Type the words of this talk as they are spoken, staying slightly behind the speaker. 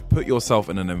put yourself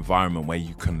in an environment where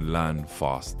you can learn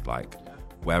fast, like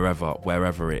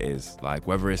wherever it is, like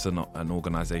whether it's an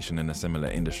organization in a similar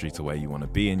industry to where you want to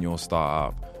be in your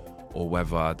startup, or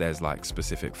whether there's like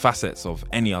specific facets of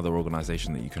any other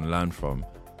organization that you can learn from,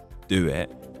 do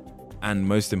it. And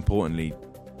most importantly,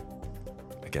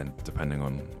 again, depending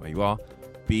on where you are,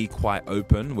 be quite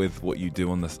open with what you do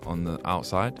on the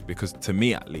outside, because to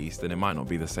me at least, and it might not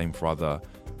be the same for other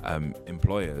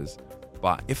employers,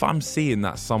 but if I'm seeing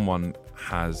that someone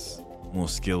has more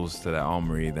skills to their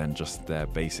armory than just their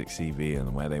basic CV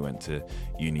and where they went to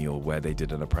uni or where they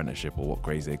did an apprenticeship or what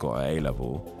grades they got at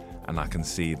A-level, and I can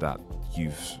see that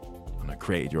you've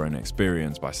created your own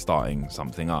experience by starting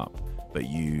something up, but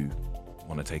you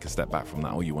want to take a step back from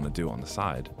that, or you want to do it on the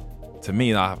side, to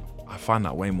me I find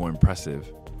that way more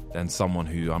impressive than someone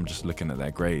who I'm just looking at their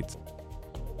grades.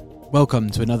 Welcome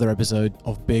to another episode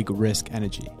of Big Risk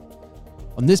Energy.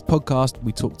 On this podcast,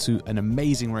 we talk to an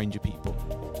amazing range of people.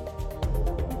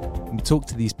 And we talk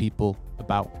to these people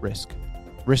about risk.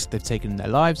 Risk they've taken in their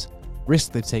lives,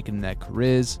 risk they've taken in their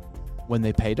careers, when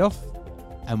they paid off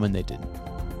and when they didn't.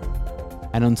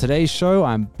 And on today's show,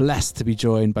 I'm blessed to be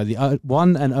joined by the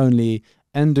one and only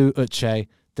Ndubuisi Uchea.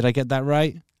 Did I get that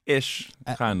right? Ish,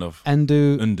 kind of.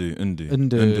 Ndubuisi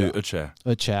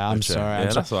Uchea. I'm sorry.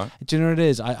 Yeah, that's all right. Do you know what it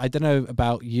is? I don't know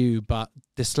about you, but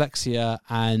dyslexia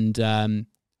and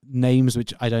names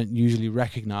which I don't usually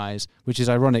recognize, which is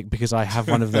ironic because I have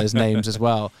one of those names as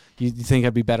well. You think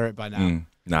I'd be better at it by now?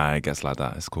 Nah, it gets like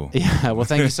that. It's cool. Yeah, well,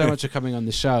 thank you so much for coming on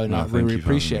the show, and I really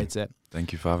appreciate it.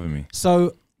 Thank you for having me.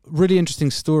 So, really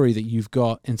interesting story that you've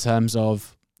got in terms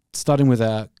of starting with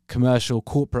a commercial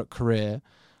corporate career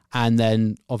and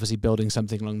then obviously building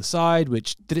something along the side,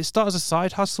 which, did it start as a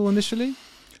side hustle initially?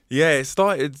 Yeah, it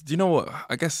started, you know what,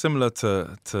 I guess similar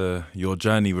to your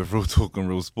journey with Real Talk and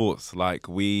Real Sports. Like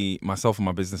myself and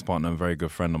my business partner, a very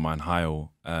good friend of mine,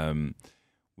 Hyle,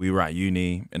 we were at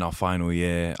uni in our final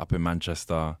year up in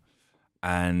Manchester.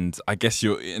 And I guess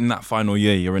you're in that final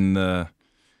year, you're in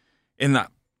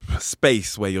that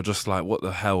space where you're just like, what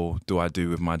the hell do I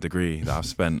do with my degree that I've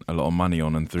spent a lot of money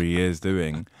on and 3 years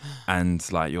doing? And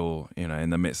like you're, in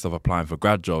the midst of applying for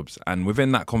grad jobs. And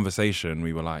within that conversation,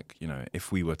 we were like,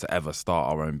 if we were to ever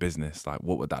start our own business, like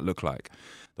what would that look like?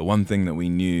 The one thing that we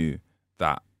knew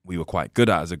that we were quite good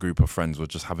at as a group of friends was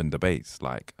just having debates.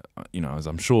 Like, as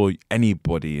I'm sure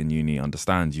anybody in uni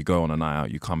understands, you go on a night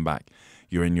out, you come back,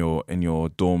 you're in your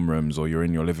dorm rooms or you're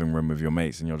in your living room with your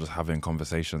mates and you're just having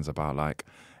conversations about like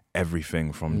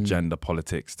everything from gender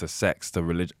politics to sex to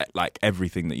religion, like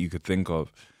everything that you could think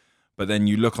of. But then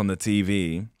you look on the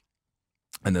TV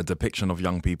and the depiction of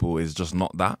young people is just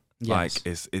not that. Yes. Like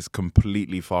it's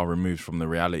completely far removed from the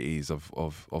realities of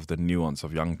the nuance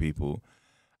of young people.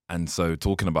 And so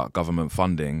talking about government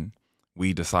funding,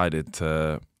 we decided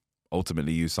to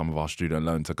ultimately use some of our student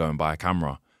loan to go and buy a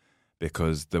camera,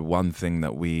 because the one thing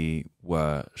that we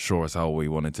were sure as hell we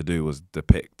wanted to do was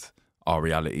depict our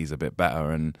realities a bit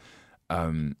better. And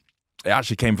it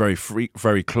actually came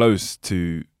very close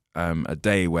to a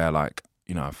day where, like,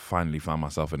 I finally found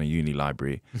myself in a uni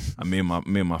library, and me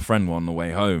and my friend were on the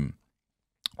way home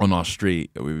on our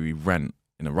street. We rent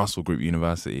in a Russell Group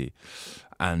University,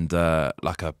 and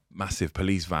like a massive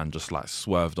police van just like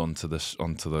swerved onto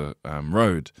the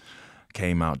road,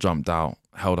 came out, jumped out,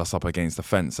 held us up against the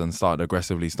fence and started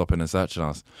aggressively stopping and searching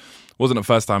us. Wasn't the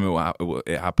first time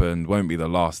it happened, won't be the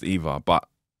last either, but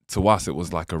to us it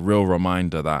was like a real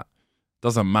reminder that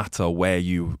doesn't matter where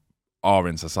you are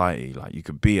in society, like you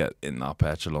could be in the upper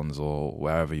echelons or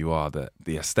wherever you are, that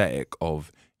the aesthetic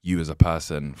of you as a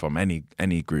person from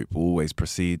any group will always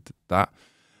precede that.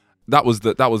 That was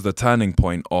the turning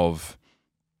point of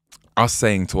us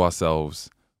saying to ourselves,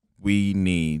 we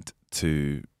need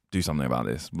to do something about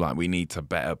this. Like, we need to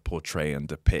better portray and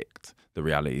depict the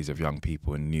realities of young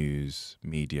people in news,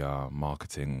 media,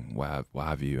 marketing, what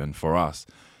have you. And for us,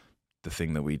 the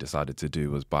thing that we decided to do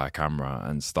was buy a camera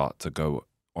and start to go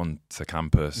onto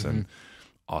campus and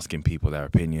asking people their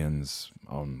opinions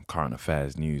on current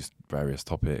affairs, news, various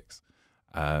topics.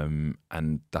 And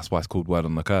that's why it's called Word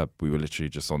on the Curb. We were literally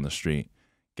just on the street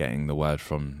getting the word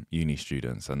from uni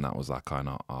students, and that was like kind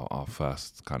of our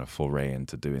first kind of foray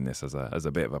into doing this as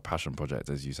a bit of a passion project,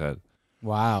 as you said.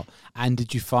 Wow. And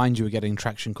did you find you were getting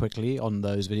traction quickly on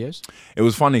those videos? It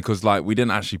was funny because like we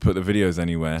didn't actually put the videos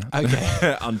anywhere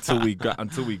until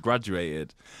we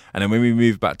graduated, and then when we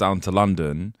moved back down to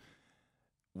London,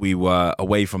 we were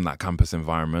away from that campus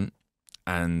environment,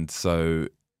 and so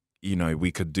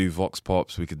we could do vox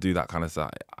pops, we could do that kind of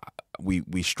stuff.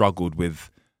 We struggled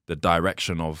with the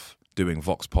direction of doing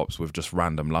vox pops with just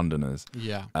random Londoners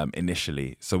Yeah.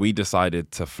 initially. So we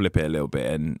decided to flip it a little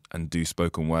bit and do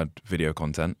spoken word video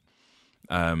content.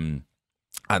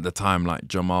 At the time, like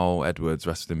Jamal Edwards,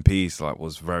 rest in peace, like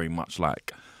was very much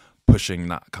like pushing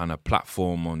that kind of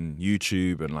platform on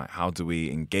YouTube and like how do we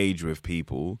engage with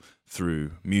people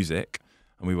through music.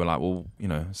 And we were like, well, you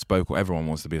know, everyone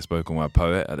wants to be a spoken word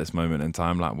poet at this moment in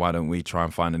time. Like, why don't we try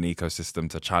and find an ecosystem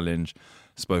to challenge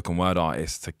spoken word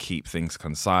artists to keep things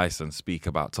concise and speak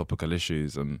about topical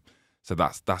issues? And so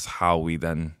that's how we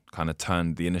then kind of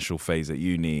turned the initial phase at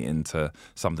uni into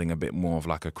something a bit more of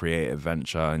like a creative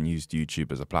venture and used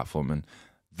YouTube as a platform. And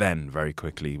then very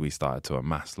quickly we started to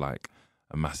amass like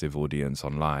a massive audience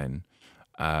online.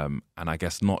 And I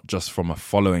guess not just from a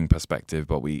following perspective,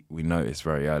 but we noticed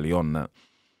very early on that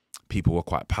people were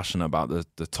quite passionate about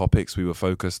the topics we were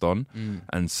focused on.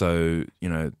 And so, you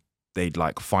know, they'd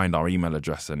like find our email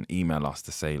address and email us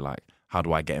to say like, how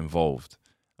do I get involved?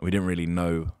 And we didn't really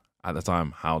know at the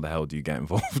time, how the hell do you get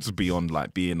involved beyond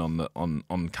like being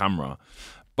on camera?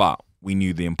 But we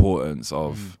knew the importance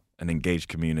of an engaged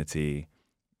community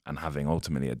and having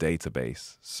ultimately a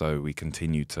database. So we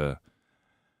continued to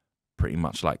pretty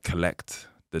much like collect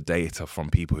the data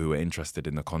from people who were interested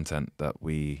in the content that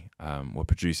we were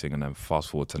producing. And then fast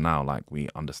forward to now, like we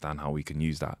understand how we can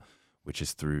use that, which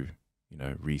is through, you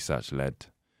know, research-led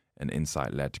and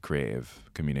insight-led creative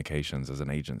communications as an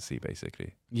agency,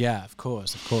 basically. Yeah, of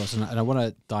course. And I want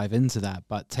to dive into that,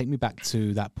 but take me back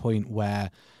to that point where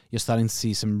you're starting to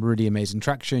see some really amazing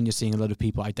traction. You're seeing a lot of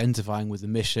people identifying with the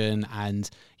mission, and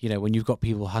you know, when you've got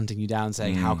people hunting you down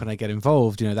saying, how can I get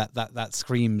involved? You know, that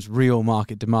screams real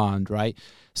market demand, right?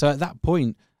 So at that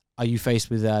point, are you faced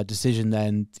with a decision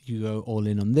then? Do you go all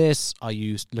in on this? Are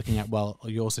you looking at, well,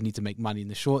 you also need to make money in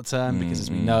the short term because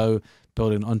as we know,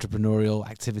 building an entrepreneurial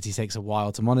activity takes a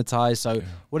while to monetize. So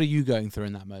what are you going through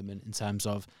in that moment in terms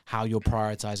of how you're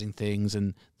prioritizing things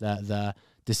and the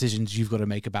decisions you've got to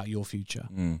make about your future?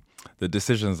 The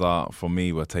decisions for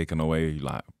me were taken away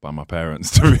like by my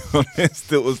parents, to be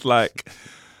honest. It was like,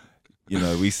 you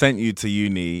know, we sent you to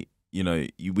uni, you know,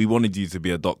 we wanted you to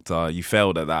be a doctor. You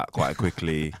failed at that quite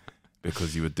quickly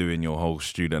because you were doing your whole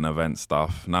student event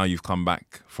stuff. Now you've come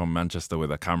back from Manchester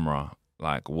with a camera.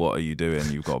 Like, what are you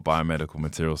doing? You've got a biomedical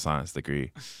material science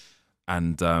degree.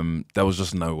 And there was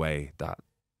just no way that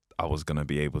I was going to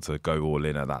be able to go all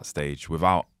in at that stage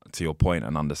without, to your point,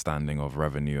 an understanding of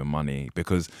revenue and money.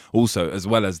 Because also, as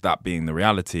well as that being the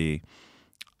reality,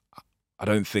 I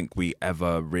don't think we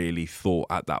ever really thought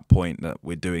at that point that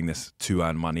we're doing this to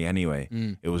earn money anyway.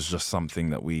 It was just something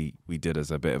that we did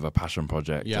as a bit of a passion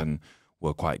project and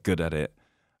were quite good at it.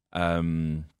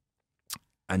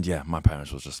 And yeah, my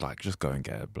parents was just like, just go and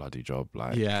get a bloody job.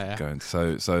 Like, going.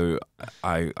 So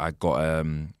I got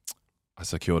I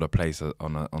secured a place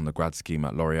on the grad scheme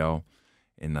at L'Oreal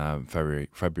in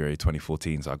February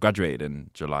 2014. So I graduated in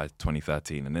July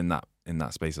 2013, and in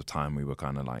that space of time, we were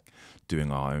kind of like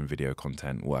doing our own video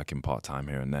content, working part time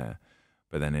here and there.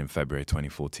 But then in February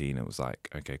 2014, it was like,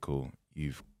 okay, cool,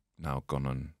 you've now gone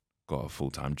and got a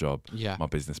full-time job. Yeah. My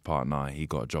business partner, he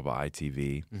got a job at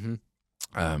ITV.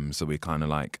 So we kind of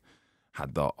like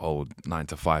had the old 9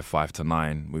 to 5, 5 to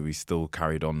 9, where we still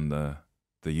carried on the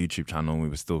YouTube channel. We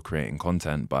were still creating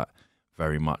content, but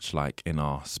very much like in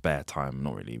our spare time,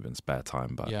 not really even spare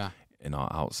time, but in our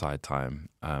outside time.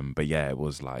 But yeah, it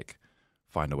was like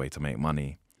find a way to make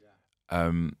money.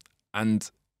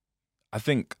 And I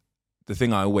think the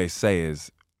thing I always say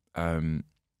is it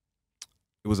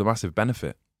was a massive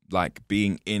benefit. Like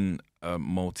being in a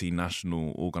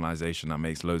multinational organization that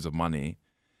makes loads of money,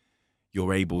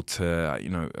 you're able to, you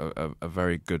know, a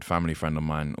very good family friend of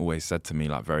mine always said to me,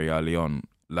 like very early on,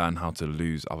 learn how to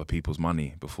lose other people's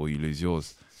money before you lose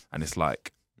yours. And it's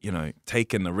like, you know,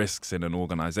 taking the risks in an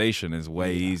organization is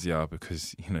way easier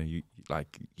because, you know, you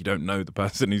don't know the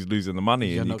person who's losing the money.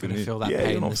 You're and not going to feel that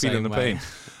pain. You're not feeling the pain.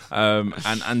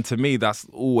 And to me, that's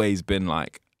always been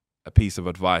like a piece of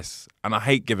advice. And I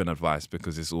hate giving advice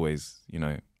because it's always, you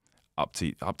know, up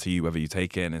to you whether you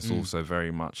take it. And it's also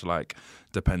very much like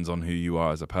depends on who you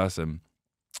are as a person.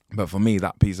 But for me,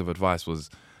 that piece of advice was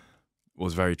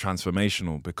very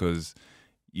transformational because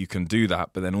you can do that,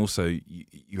 but then also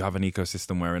you have an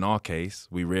ecosystem where in our case,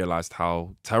 we realized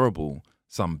how terrible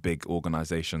some big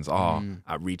organizations are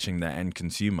at reaching their end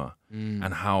consumer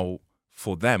and how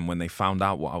for them, when they found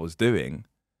out what I was doing,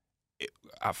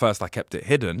 at first I kept it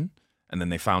hidden and then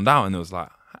they found out and it was like,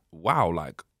 wow,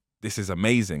 like this is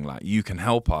amazing. Like you can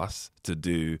help us to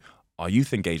do our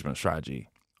youth engagement strategy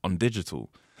on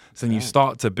digital. So then you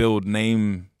start to build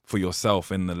name for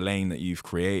yourself in the lane that you've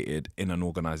created in an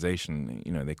organization.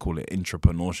 You know, they call it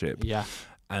entrepreneurship. Yeah.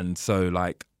 And so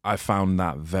like I found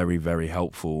that very, very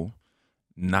helpful.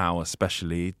 Now,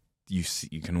 especially,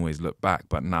 you can always look back,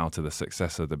 but now to the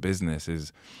success of the business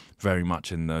is very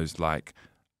much in those like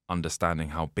understanding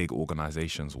how big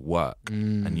organizations work,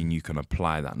 and then you can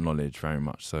apply that knowledge very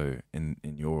much so in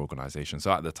your organization.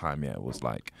 So at the time, yeah, it was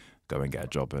like go and get a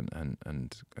job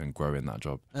and grow in that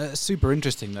job. Super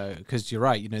interesting though, because you're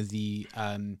right. You know, the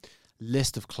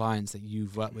list of clients that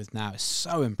you've worked with now is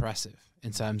so impressive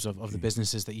in terms of the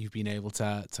businesses that you've been able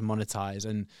to monetize.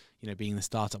 And you know, being in the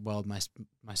startup world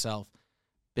myself,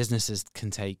 businesses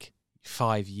can take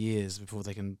 5 years before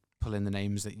they can pull in the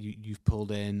names that you've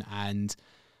pulled in, and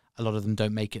a lot of them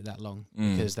don't make it that long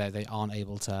because they aren't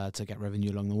able to get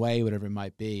revenue along the way, whatever it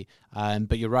might be.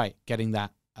 But you're right, getting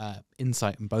that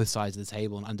insight on both sides of the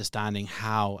table and understanding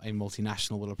how a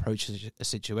multinational will approach a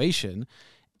situation,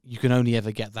 you can only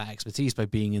ever get that expertise by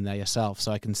being in there yourself.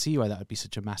 So I can see why that would be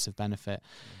such a massive benefit.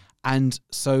 And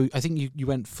so I think you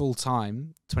went full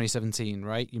time 2017,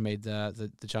 right? You made the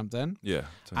jump then? Yeah.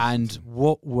 And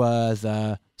what were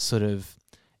the sort of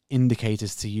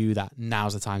indicators to you that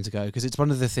now's the time to go? Because it's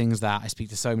one of the things that I speak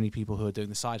to so many people who are doing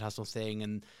the side hustle thing,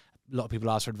 and a lot of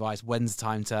people ask for advice. When's the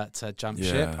time to jump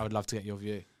ship? I would love to get your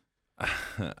view.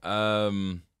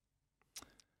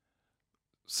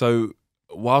 So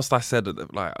whilst I said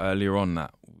like earlier on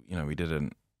that, you know, we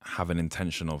didn't have an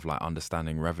intention of like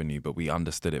understanding revenue, but we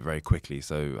understood it very quickly.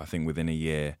 So I think within a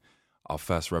year, our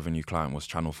first revenue client was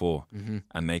Channel 4,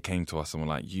 and they came to us and were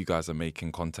like, you guys are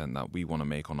making content that we want to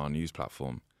make on our news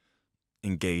platform,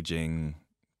 engaging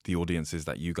the audiences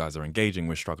that you guys are engaging.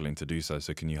 We're struggling to do so.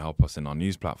 So can you help us in our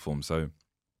news platform? So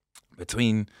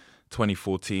between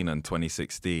 2014 and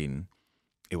 2016,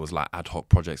 it was like ad hoc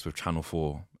projects with Channel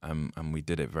 4, and we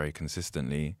did it very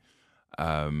consistently.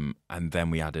 And then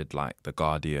we added like The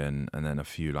Guardian and then a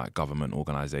few like government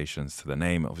organizations to the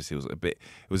name. Obviously it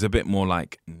was a bit more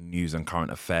like news and current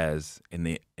affairs in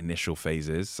the initial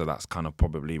phases. So that's kind of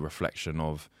probably reflection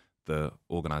of the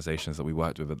organizations that we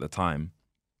worked with at the time.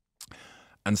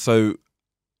 And so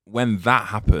when that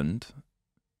happened,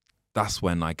 that's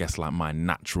when I guess like my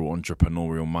natural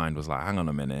entrepreneurial mind was like, hang on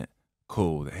a minute,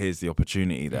 cool, here's the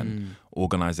opportunity then.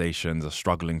 Organizations are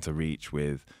struggling to reach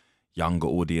with younger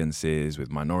audiences, with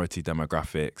minority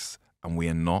demographics, and we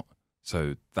are not.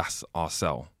 So that's our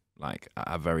sell, like at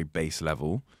a very base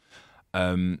level.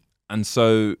 And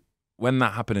so when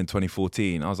that happened in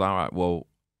 2014, I was like, all right, well,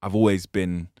 I've always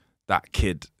been that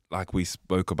kid, like we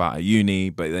spoke about at uni,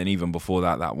 but then even before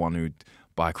that one who'd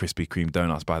buy Krispy Kreme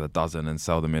donuts by the dozen and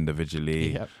sell them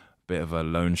individually. Yep. Bit of a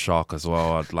loan shark as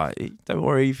well. I'd like, don't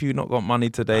worry, if you've not got money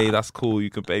today, that's cool. You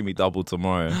can pay me double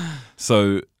tomorrow.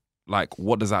 So like,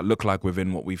 what does that look like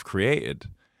within what we've created?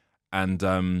 And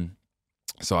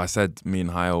so I said, me and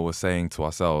Hayal were saying to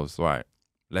ourselves, right,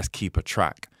 let's keep a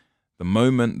track. The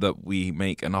moment that we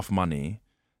make enough money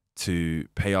to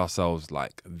pay ourselves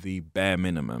like the bare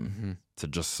minimum to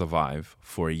just survive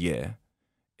for a year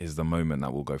is the moment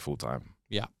that we'll go full time.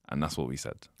 Yeah. And that's what we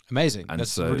said. Amazing. And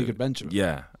that's a really good benchmark.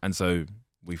 Yeah. And so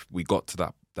we got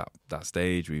to that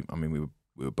stage. We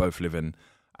were both living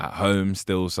at home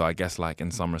still. So I guess like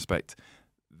in some respect,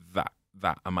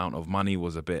 that amount of money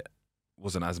wasn't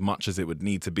as much as it would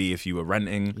need to be if you were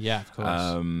renting. Yeah, of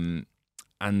course.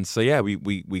 And so yeah,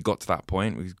 we got to that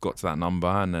point. We got to that number,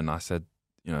 and then I said,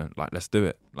 you know, like, let's do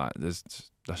it. Like, let's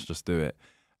just do it.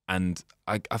 And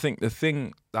I think the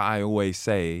thing that I always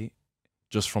say,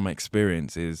 just from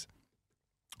experience, is,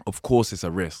 of course, it's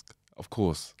a risk, of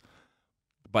course,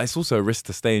 but it's also a risk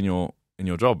to stay in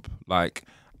your job. Like,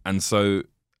 and so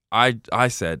I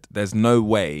said, there's no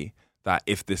way that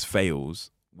if this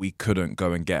fails, we couldn't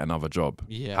go and get another job.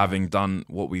 Yeah. Having done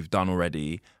what we've done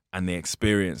already and the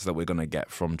experience that we're going to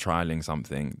get from trialing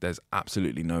something, there's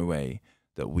absolutely no way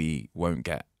that we won't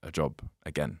get a job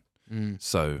again.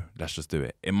 So let's just do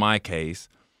it. In my case,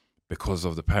 because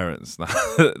of the parents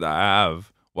that I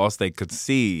have, whilst they could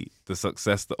see the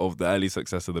success of the early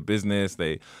success of the business,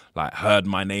 they like heard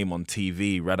my name on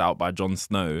TV read out by Jon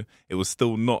Snow. It was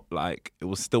still not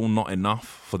enough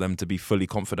for them to be fully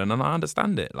confident. And I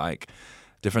understand it. Like,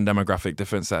 different demographic,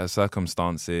 different set of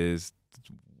circumstances,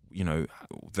 you know,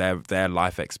 their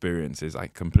life experiences. I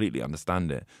completely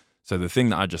understand it. So the thing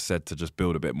that I just said to just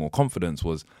build a bit more confidence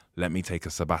was, let me take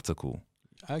a sabbatical.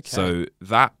 Okay. So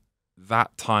that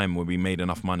time when we made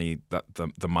enough money, that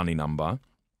the money number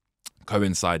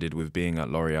coincided with being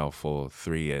at L'Oreal for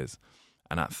 3 years.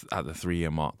 And at the 3-year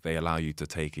mark, they allow you to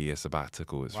take a year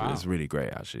sabbatical. It's really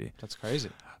great, actually. That's crazy.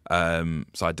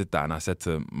 So I did that, and I said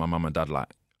to my mum and dad,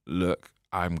 like, look,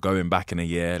 I'm going back in a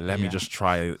year. Let me just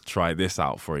try this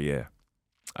out for a year.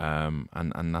 And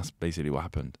that's basically what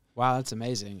happened. Wow, that's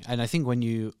amazing. And I think when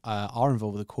you are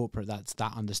involved with a corporate, that's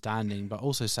that understanding, but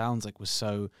also sounds like was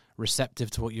so receptive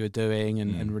to what you were doing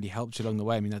and really helped you along the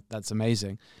way. I mean, that's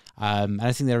amazing. And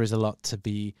I think there is a lot to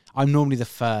be. I'm normally the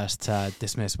first to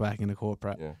dismiss working in a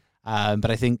corporate. Yeah.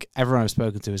 But I think everyone I've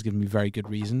spoken to has given me very good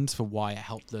reasons for why it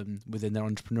helped them within their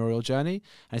entrepreneurial journey.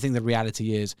 And I think the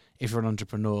reality is, if you're an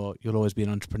entrepreneur, you'll always be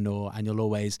an entrepreneur, and you'll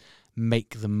always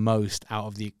make the most out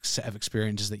of the set of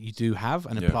experiences that you do have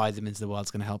and apply them into the world.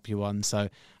 It's going to help you on. So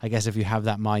I guess if you have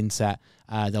that mindset,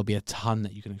 there'll be a ton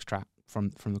that you can extract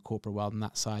from the corporate world on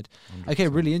that side. 100%. Okay,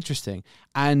 really interesting.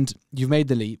 And you've made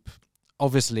the leap.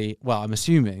 Obviously, well, I'm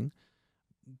assuming,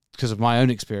 because of my own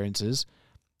experiences,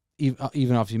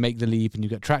 even after you make the leap and you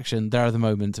get traction, there are the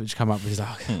moments which come up, which is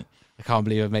like, I can't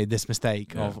believe I've made this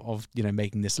mistake of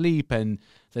making this leap. And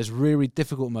there's really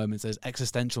difficult moments. There's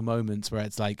existential moments where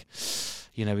it's like,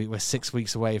 we're 6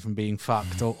 weeks away from being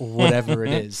fucked or whatever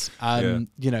it is.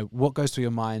 What goes through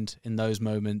your mind in those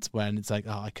moments when it's like,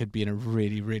 I could be in a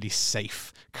really, really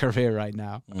safe career right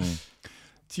now? Do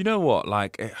you know what?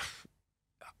 Like, it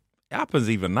happens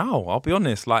even now. I'll be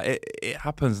honest. Like, it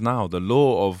happens now. The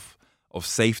law of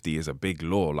safety is a big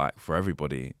law, like, for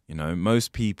everybody.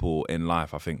 Most people in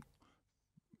life, I think,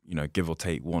 give or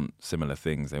take, want similar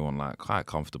things. They want like quite a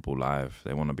comfortable life.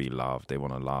 They want to be loved. They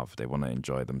want to love. They want to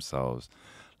enjoy themselves.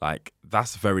 Like,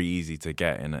 that's very easy to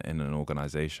get in an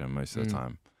organization most of the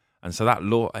time. And so that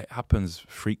law, it happens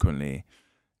frequently.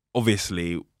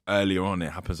 Obviously, earlier on,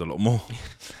 it happens a lot more.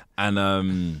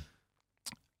 And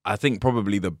I think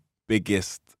probably the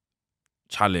biggest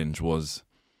challenge was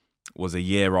a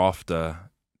year after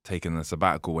taking the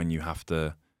sabbatical, when you have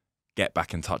to get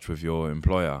back in touch with your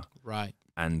employer. Right.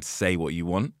 And say what you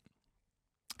want.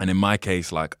 And in my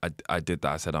case, like, I did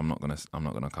that. I said, I'm not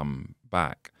gonna come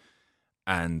back.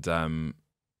 And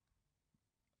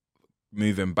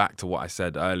moving back to what I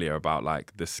said earlier about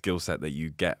like the skill set that you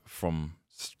get from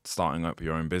starting up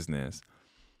your own business,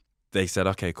 they said,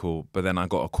 okay, cool. But then I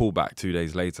got a call back 2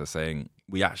 days later saying,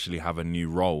 we actually have a new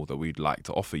role that we'd like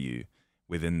to offer you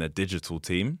within the digital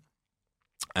team.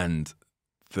 And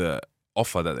the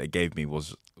offer that they gave me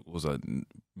was a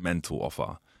mental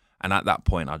offer. And at that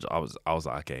point, I was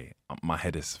like, okay, my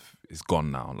head is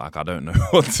gone now. Like, I don't know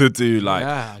what to do.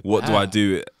 Like, what do I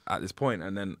do at this point?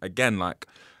 And then again, like,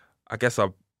 I guess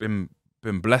I've been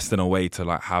blessed in a way to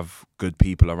like have good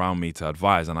people around me to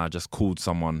advise. And I just called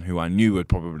someone who I knew would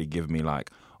probably give me like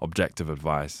objective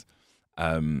advice.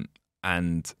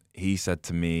 And he said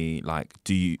to me, like,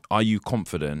 are you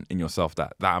confident in yourself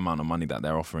that amount of money that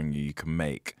they're offering you can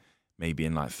make maybe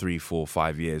in like 3, 4,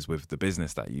 5 years with the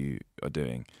business that you are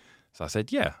doing? So I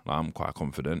said, yeah, like, I'm quite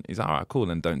confident. He's like, all right, cool,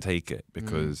 then don't take it,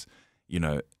 because,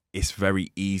 it's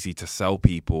very easy to sell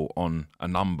people on a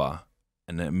number,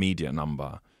 an immediate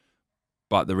number.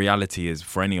 But the reality is,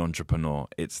 for any entrepreneur,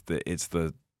 it's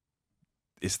the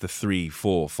 3,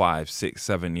 4, 5, 6,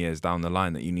 7 years down the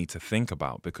line that you need to think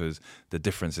about, because the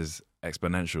difference is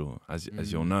exponential,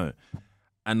 as you'll know.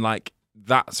 And like,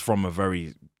 that's from a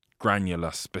very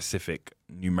granular, specific,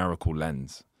 numerical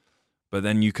lens. But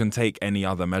then you can take any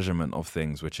other measurement of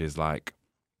things, which is like,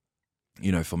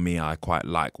 for me, I quite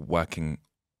like working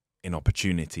in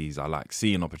opportunities. I like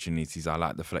seeing opportunities. I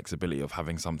like the flexibility of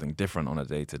having something different on a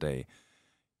day-to-day.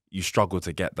 You struggle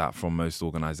to get that from most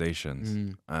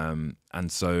organizations.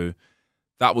 And so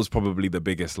that was probably the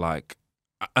biggest, like,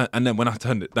 and then when I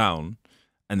turned it down,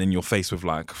 and then you're faced with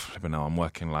like, flipping now, I'm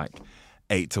working like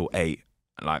 8 till 8.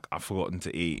 Like, I've forgotten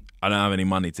to eat. I don't have any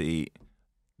money to eat.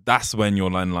 That's when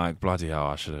you're then like, bloody hell,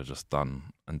 I should have just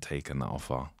done and taken that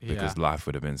offer, because life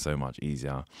would have been so much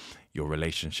easier. Your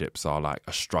relationships are like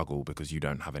a struggle because you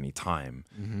don't have any time.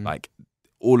 Like,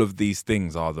 all of these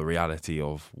things are the reality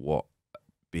of what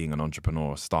being an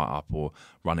entrepreneur, a startup, or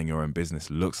running your own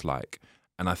business looks like.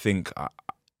 And I think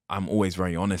I'm always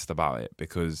very honest about it,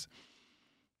 because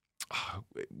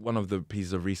one of the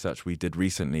pieces of research we did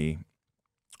recently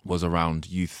was around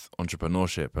youth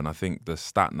entrepreneurship. And I think the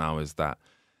stat now is that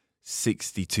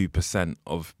 62%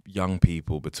 of young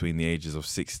people between the ages of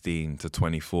 16 to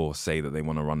 24 say that they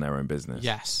want to run their own business.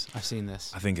 Yes, I've seen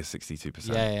this. I think it's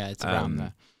 62%. Yeah, it's around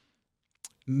there.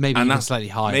 Maybe even slightly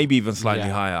higher. Maybe even slightly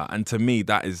higher. And to me,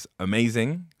 that is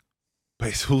amazing. But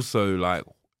it's also like,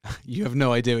 you have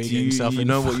no idea what you're getting yourself in for. You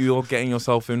know what you're getting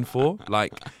yourself in for?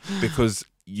 Like, because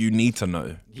you need to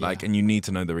know. Like, and you need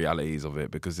to know the realities of it,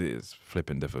 because it is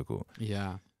flipping difficult.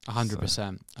 Yeah.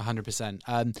 100%.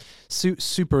 100%.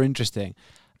 Super interesting.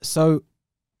 So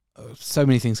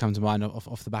many things come to mind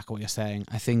off the back of what you're saying.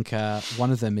 I think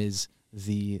one of them is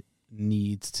the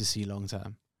need to see long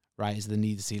term, right, is the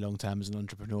need to see long term as an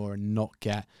entrepreneur and not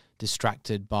get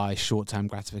distracted by short term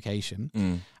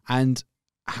gratification. And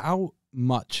how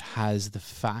much has the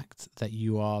fact that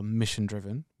you are mission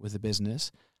driven with the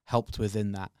business helped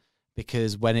within that?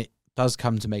 Because when it does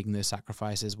come to making those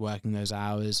sacrifices, working those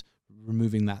hours,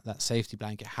 removing that safety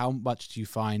blanket, how much do you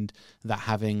find that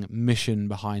having mission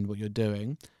behind what you're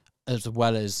doing, as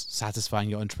well as satisfying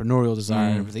your entrepreneurial desire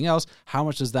and everything else, how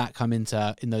much does that come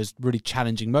into in those really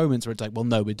challenging moments where it's like, well,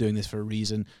 no, we're doing this for a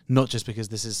reason, not just because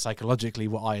this is psychologically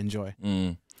what I enjoy?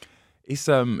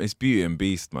 It's beauty and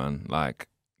beast, man. Like,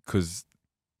 because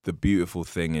the beautiful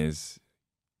thing is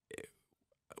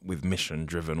with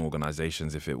mission-driven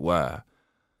organizations, if it were,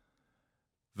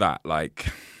 that like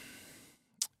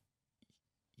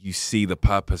you see the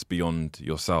purpose beyond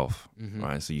yourself,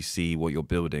 right? So you see what you're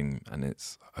building and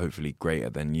it's hopefully greater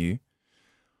than you.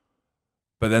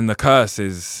 But then the curse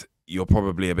is you're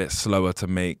probably a bit slower to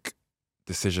make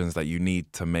decisions that you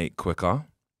need to make quicker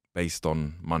based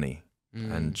on money.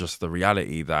 And just the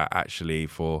reality that actually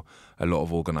for a lot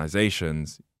of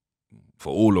organizations,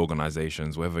 for all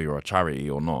organizations, whether you're a charity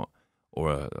or not,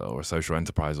 or a social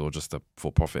enterprise or just a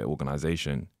for-profit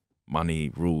organization, money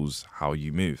rules how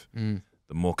you move.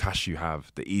 The more cash you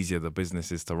have, the easier the business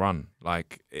is to run.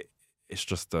 Like it's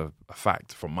just a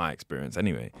fact from my experience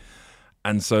anyway.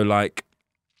 And so like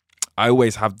I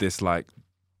always have this like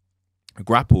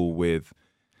grapple with,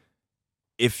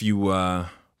 if you were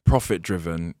profit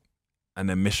driven and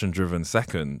then mission driven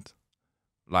second,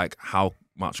 like how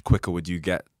much quicker would you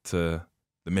get to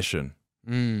the mission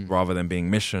rather than being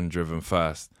mission driven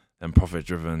first and profit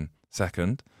driven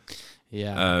second?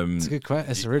 Yeah, it's a good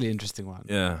question. It's a really interesting one.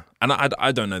 Yeah, and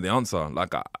I don't know the answer.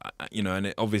 Like, and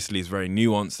it obviously is very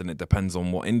nuanced, and it depends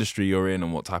on what industry you're in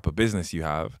and what type of business you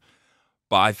have.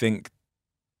 But I think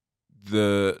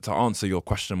to answer your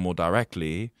question more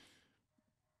directly,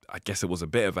 I guess it was a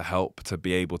bit of a help to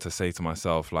be able to say to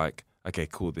myself, like, okay,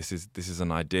 cool, this is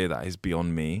an idea that is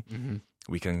beyond me.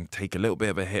 We can take a little bit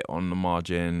of a hit on the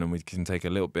margin, and we can take a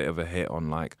little bit of a hit on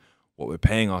like what we're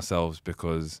paying ourselves,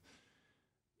 because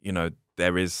you know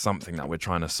there is something that we're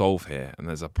trying to solve here, and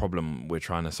there's a problem we're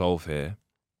trying to solve here.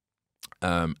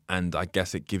 And I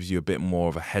guess it gives you a bit more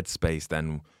of a headspace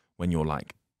than when you're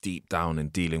like deep down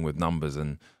and dealing with numbers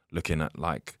and looking at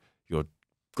like your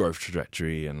growth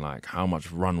trajectory and like how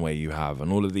much runway you have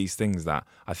and all of these things that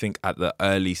I think at the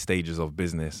early stages of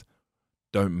business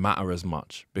don't matter as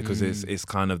much, because it's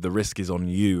kind of the risk is on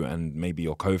you and maybe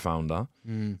your co-founder.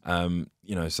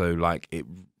 You know, so like it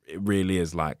really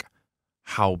is like,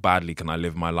 how badly can I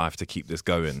live my life to keep this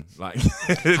going? Like,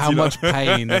 how much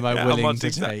pain am I willing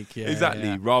to take? Yeah, exactly.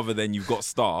 Yeah. Rather than you've got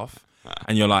staff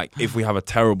and you're like, if we have a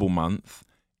terrible month,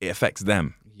 it affects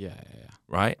them. Yeah.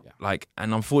 Right? Yeah. Like,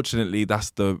 and unfortunately,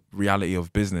 that's the reality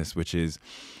of business, which is,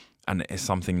 and it's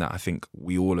something that I think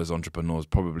we all as entrepreneurs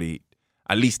probably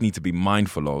at least need to be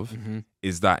mindful of,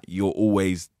 is that you're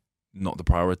always not the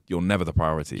priority. You're never the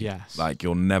priority. Yes. Like,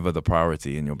 you're never the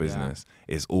priority in your business.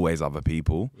 Yeah. It's always other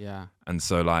people. Yeah. And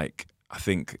so like, I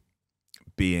think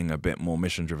being a bit more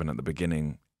mission driven at the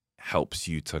beginning helps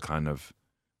you to kind of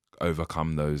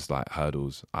overcome those like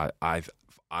hurdles. I've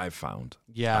found.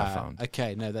 Yeah.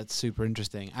 Okay. No, that's super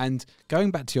interesting. And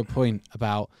going back to your point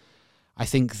about, I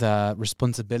think the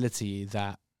responsibility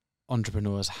that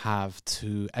entrepreneurs have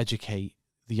to educate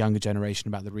the younger generation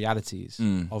about the realities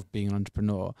of being an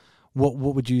entrepreneur. What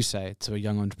would you say to a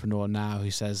young entrepreneur now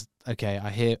who says, okay, I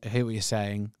hear what you're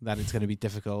saying, that it's going to be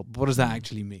difficult, but what does that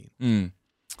actually mean?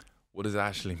 What does it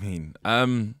actually mean?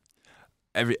 I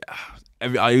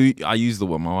use the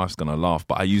word, my wife's gonna laugh,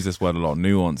 but I use this word a lot.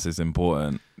 Nuance is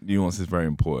important. Nuance is very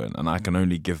important, and I can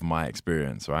only give my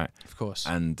experience, right? Of course.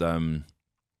 And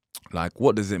like,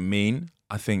 what does it mean?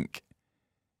 I think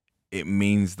it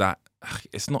means that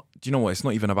it's not. Do you know what? It's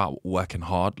not even about working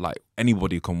hard. Like,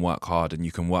 anybody can work hard, and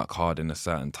you can work hard in a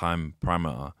certain time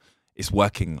parameter. It's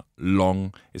working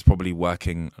long. It's probably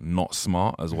working not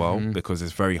smart as well, because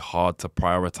it's very hard to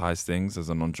prioritize things as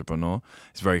an entrepreneur.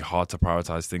 It's very hard to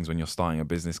prioritize things when you're starting a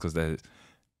business, because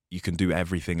you can do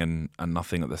everything and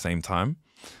nothing at the same time.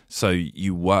 So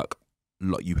you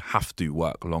have to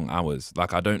work long hours.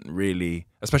 Like, I don't really,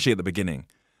 especially at the beginning,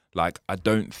 like, I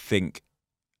don't think,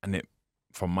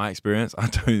 from my experience, I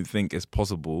don't think it's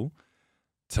possible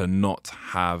to not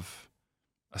have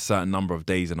a certain number of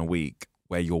days in a week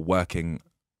where you're working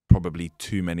probably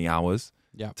too many hours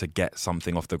to get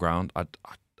something off the ground.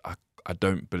 I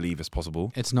don't believe it's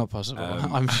possible. It's not possible.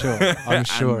 I'm sure. I'm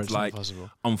sure it's not possible.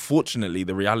 Unfortunately,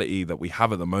 the reality that we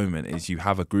have at the moment is you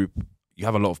have a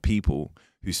lot of people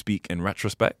who speak in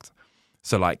retrospect.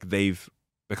 So like, they've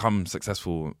become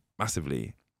successful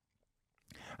massively.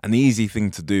 And the easy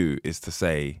thing to do is to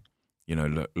say, you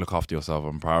know, look after yourself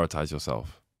and prioritize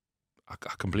yourself. I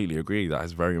completely agree. That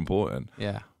is very important.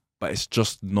 Yeah. But it's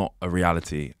just not a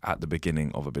reality at the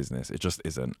beginning of a business. It just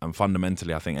isn't. And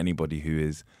fundamentally, I think anybody who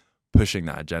is pushing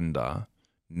that agenda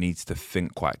needs to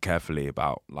think quite carefully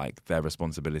about like their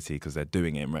responsibility, because they're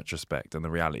doing it in retrospect. And the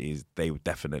reality is they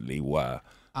definitely were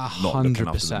not looking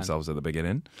after themselves at the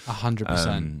beginning.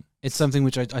 100%. It's something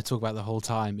which I talk about the whole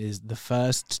time, is the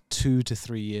first 2 to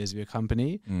 3 years of your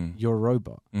company, you're a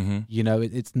robot. Mm-hmm. You know,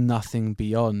 it's nothing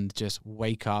beyond just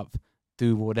wake up,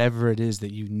 do whatever it is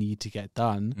that you need to get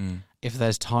done. If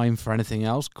there's time for anything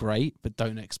else, great, but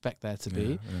don't expect there to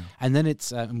be. And then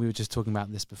it's, and we were just talking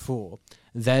about this before,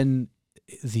 then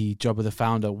the job of the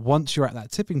founder, once you're at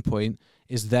that tipping point,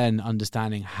 is then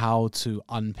understanding how to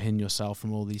unpin yourself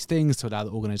from all these things to allow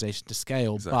the organization to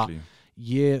scale. Exactly. But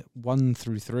year 1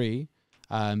 through 3,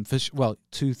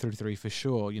 2 through 3 for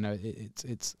sure, you know,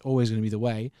 it's always going to be the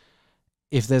way.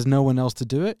 If there's no one else to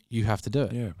do it, you have to do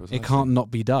it. Yeah, it can't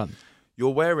not be done.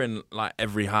 You're wearing like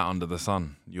every hat under the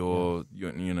sun. Your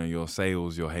your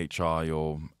sales, your HR,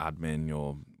 your admin,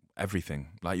 your everything.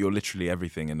 Like you're literally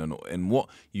everything in what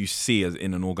you see as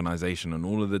in an organization, and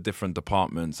all of the different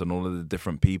departments and all of the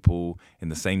different people in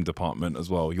the same department as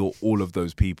well. You're all of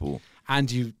those people.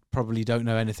 And you probably don't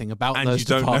know anything about and those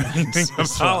departments. And you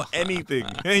don't know anything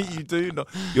about anything. You do not.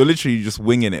 You're literally just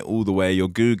winging it all the way. You're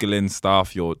Googling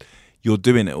stuff. You're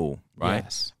doing it all, right?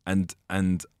 Yes.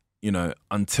 And you know,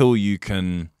 until you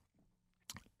can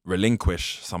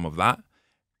relinquish some of that,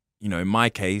 you know, in my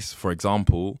case, for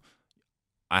example,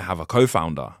 I have a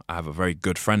co-founder. I have a very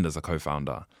good friend as a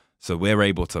co-founder. So we're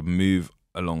able to move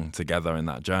along together in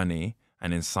that journey.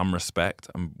 And in some respect,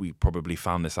 and we probably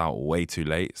found this out way too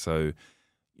late. So,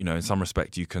 you know, in some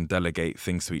respect, you can delegate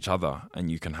things to each other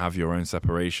and you can have your own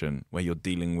separation where you're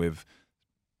dealing with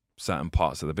certain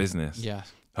parts of the business. Yeah.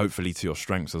 Hopefully to your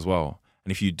strengths as well.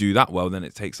 And if you do that well, then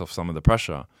it takes off some of the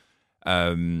pressure.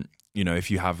 You know, if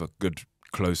you have a good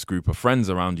close group of friends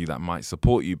around you that might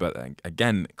support you, but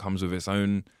again, it comes with its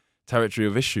own territory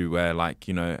of issue where, like,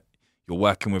 you know, you're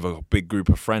working with a big group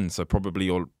of friends, so probably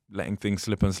you're letting things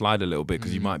slip and slide a little bit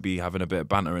because you might be having a bit of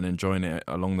banter and enjoying it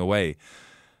along the way.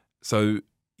 So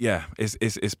yeah,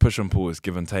 it's push and pull, it's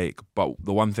give and take. But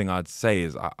the one thing I'd say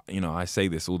is, I say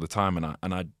this all the time,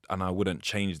 and I wouldn't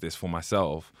change this for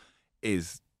myself,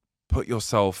 is put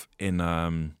yourself in,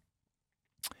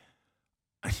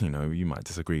 you know, you might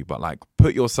disagree, but like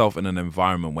put yourself in an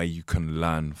environment where you can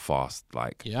learn fast,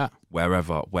 like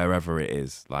wherever it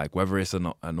is, like whether it's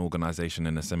an organization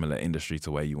in a similar industry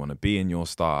to where you want to be in your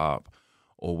startup,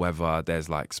 or whether there's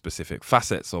like specific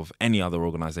facets of any other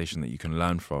organization that you can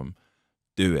learn from,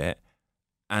 do it.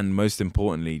 And most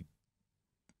importantly,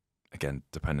 again,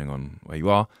 depending on where you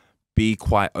are, be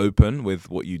quite open with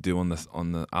what you do on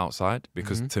the outside,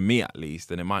 because to me at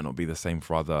least, and it might not be the same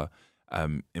for other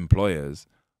employers,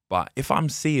 but if I'm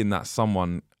seeing that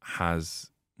someone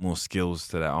has more skills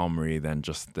to their armory than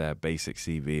just their basic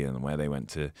CV and where they went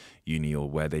to uni or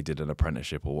where they did an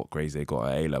apprenticeship or what grades they got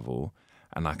at A-level,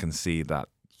 and I can see that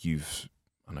you've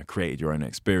created your own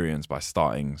experience by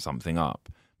starting something up,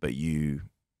 but you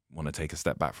want to take a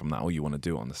step back from that, or you want to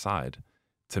do it on the side,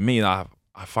 to me,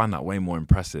 I find that way more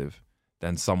impressive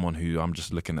than someone who I'm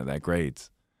just looking at their grades.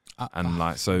 And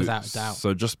like, so, without a doubt.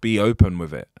 So just be open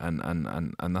with it.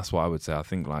 And that's what I would say. I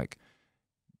think like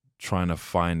trying to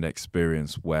find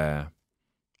experience where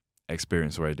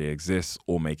experience already exists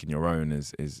or making your own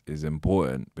is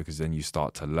important, because then you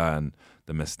start to learn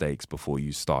the mistakes before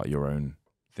you start your own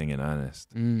thing in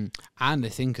earnest. And I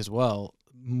think as well,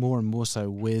 more and more so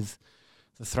with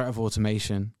the threat of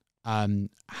automation,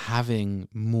 having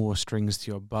more strings to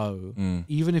your bow,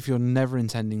 even if you're never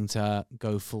intending to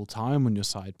go full time on your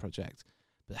side project,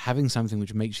 but having something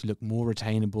which makes you look more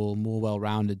retainable, more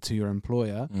well-rounded to your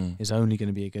employer is only going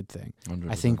to be a good thing.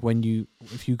 100%. I think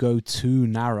if you go too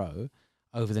narrow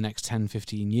over the next 10,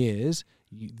 15 years,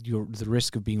 the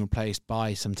risk of being replaced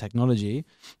by some technology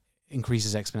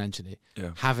increases exponentially.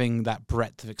 Yeah. Having that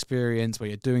breadth of experience where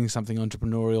you're doing something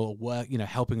entrepreneurial or work, you know,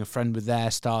 helping a friend with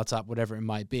their startup, whatever it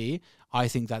might be, I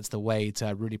think that's the way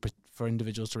to really for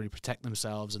individuals to really protect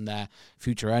themselves and their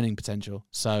future earning potential.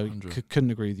 So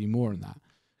couldn't agree with you more on that.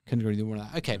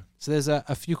 Okay, so there's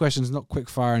a few questions, not quick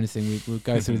fire or anything. We'll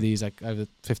go through these like over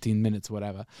 15 minutes or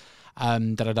whatever,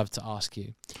 that I'd love to ask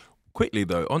you. Quickly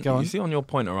though, you see on your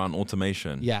point around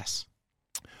automation. Yes.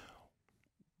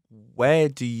 Where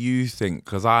do you think,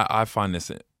 because I find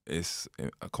this is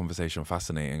a conversation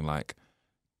fascinating, like,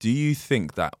 do you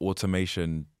think that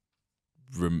automation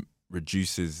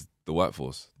reduces the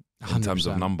workforce in 100%. terms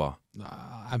of number?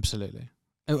 Absolutely.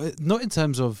 Not in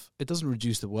terms of, it doesn't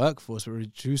reduce the workforce, but it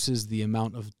reduces the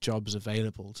amount of jobs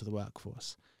available to the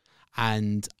workforce.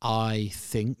 And I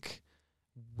think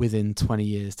within 20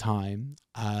 years' time,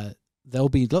 there'll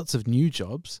be lots of new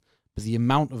jobs, but the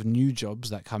amount of new jobs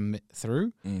that come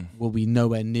through will be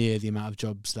nowhere near the amount of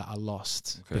jobs that are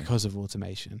lost because of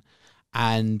automation.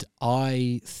 And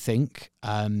I think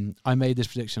I made this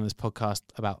prediction on this podcast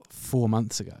about 4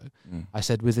 months ago. I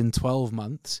said within 12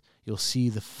 months, you'll see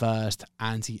the first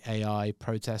anti-AI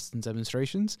protests and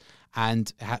demonstrations.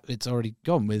 And it's already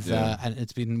gone with, and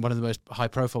it's been one of the most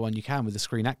high-profile one you can with the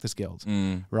Screen Actors Guild,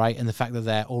 right? And the fact that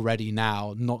they're already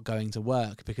now not going to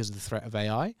work because of the threat of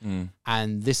AI.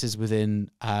 And this is within,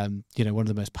 one of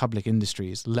the most public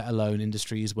industries, let alone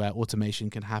industries where automation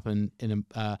can happen in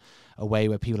a way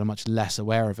where people are much less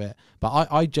aware of it. But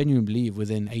I genuinely believe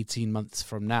within 18 months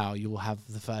from now, you will have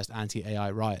the first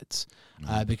anti-AI riots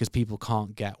because people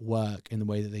can't get work in the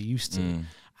way that they used to.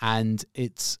 And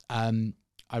it's...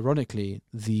 ironically,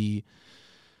 the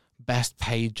best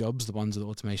paid jobs, the ones that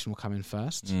automation will come in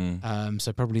first.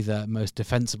 So probably the most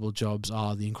defensible jobs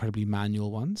are the incredibly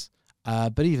manual ones.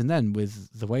 But even then, with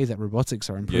the way that robotics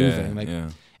are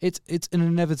improving, it's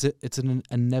an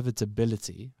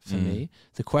inevitability for me.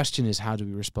 The question is, how do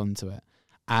we respond to it?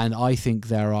 And I think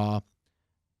I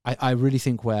really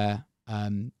think where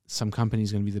some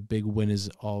companies are going to be the big winners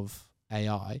of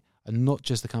AI, and not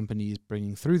just the companies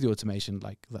bringing through the automation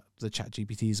like the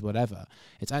ChatGPTs, whatever.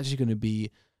 It's actually going to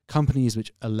be companies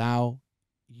which allow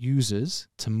users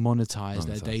to monetize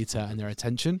their data and their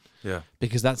attention.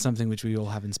 Because that's something which we all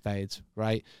have in spades,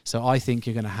 right? So I think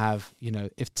you're going to have,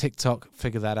 if TikTok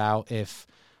figure that out, and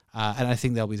I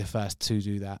think they'll be the first to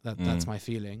do that. That's my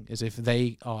feeling, is if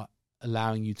they are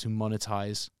allowing you to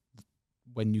monetize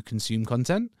when you consume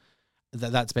content,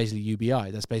 that's basically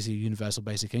UBI. That's basically universal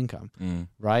basic income,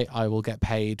 right? I will get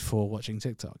paid for watching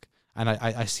TikTok. And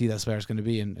I see that's where it's going to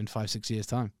be in 5-6 years'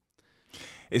 time.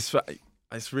 It's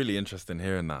really interesting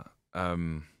hearing that.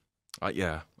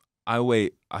 I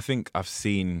think I've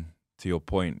seen, to your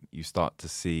point, you start to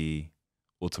see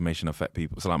automation affect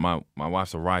people. So like my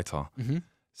wife's a writer.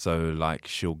 So like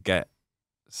she'll get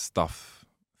stuff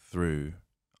through,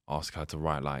 ask her to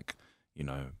write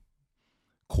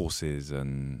courses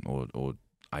and or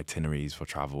itineraries for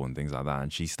travel and things like that,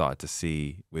 and she started to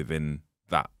see within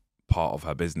that part of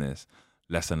her business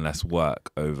less and less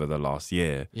work over the last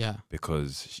year,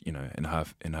 because in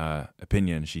her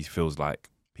opinion she feels like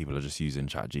people are just using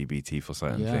ChatGPT for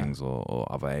certain things or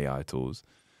other AI tools.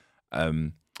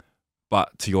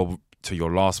 But to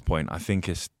your last point, I think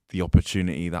it's the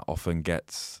opportunity that often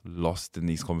gets lost in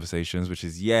these conversations, which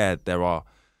is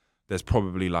there's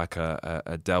probably like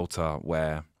a delta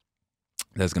where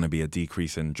there's going to be a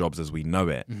decrease in jobs as we know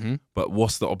it. But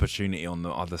what's the opportunity on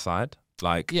the other side?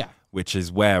 Which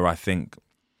is where I think,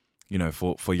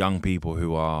 for young people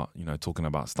who are, talking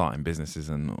about starting businesses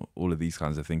and all of these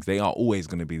kinds of things, they are always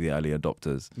going to be the early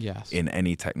adopters in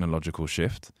any technological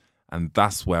shift. And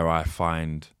that's where I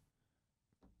find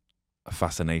a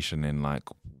fascination in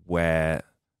where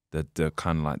the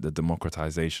kind of like the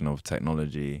democratization of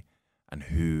technology and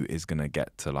who is going to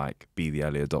get to be the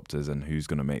early adopters and who's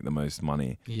going to make the most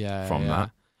money from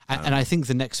that. And I think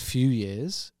the next few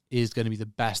years is going to be the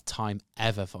best time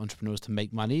ever for entrepreneurs to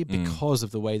make money because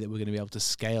of the way that we're going to be able to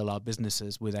scale our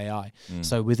businesses with AI.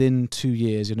 So within 2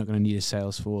 years, you're not going to need a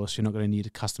sales force. You're not going to need a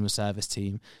customer service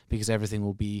team because everything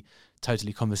will be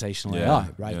totally conversational AI,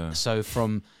 right? So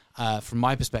from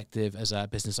my perspective as a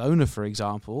business owner, for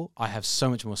example, I have so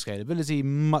much more scalability,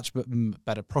 much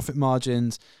better profit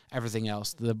margins, everything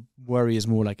else. The worry is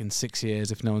more like in 6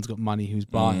 years if no one's got money who's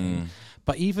buying.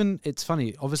 But even, it's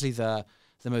funny, obviously the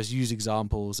most used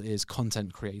examples is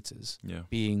content creators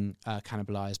being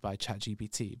cannibalized by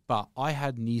ChatGPT. But I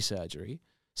had knee surgery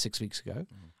 6 weeks ago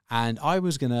and I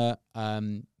was going to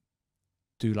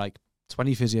do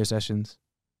 20 physio sessions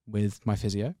with my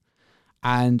physio.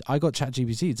 And I got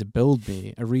ChatGPT to build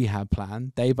me a rehab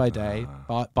plan day by day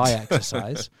by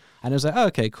exercise. And I was like, oh,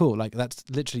 okay, cool. That's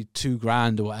literally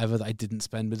 $2,000 or whatever that I didn't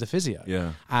spend with the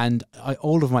physio. And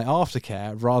all of my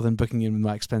aftercare, rather than booking in with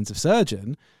my expensive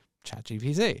surgeon,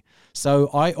 ChatGPT. So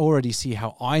I already see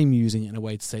how I'm using it in a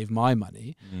way to save my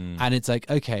money. And it's like,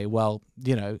 okay, well,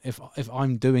 if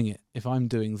I'm doing it, if I'm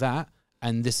doing that,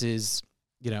 and this is,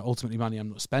 ultimately money I'm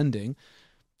not spending,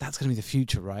 that's going to be the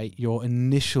future, right? Your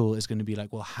initial is going to be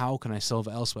well, how can I solve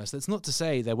it elsewhere? So that's not to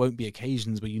say there won't be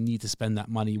occasions where you need to spend that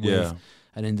money with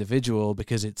an individual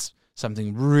because it's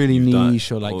something really You've niche,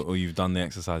 done, or like, or you've done the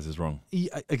exercises wrong.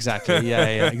 exactly,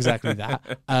 yeah, exactly that.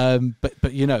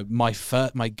 But you know, my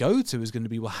go-to is going to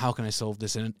be, well, how can I solve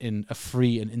this in a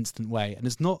free and instant way? And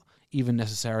it's not even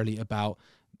necessarily about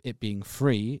it being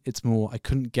free. It's more, I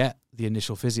couldn't get the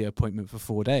initial physio appointment for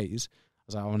 4 days. I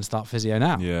was like, I want to start physio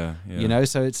now. Yeah. You know,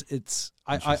 so it's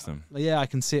I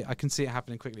can see it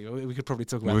happening quickly. We could probably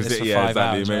talk about this for 5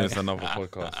 hours. Maybe it's another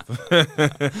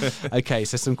podcast. Okay,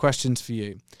 so some questions for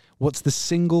you. What's the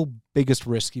single biggest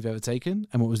risk you've ever taken,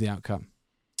 and what was the outcome?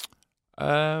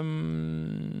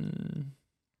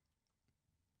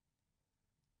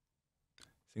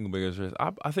 Single biggest risk.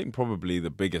 I think probably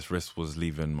the biggest risk was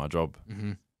leaving my job.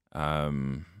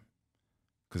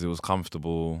 Because it was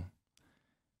comfortable.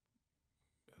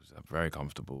 It was very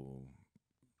comfortable.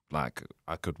 Like,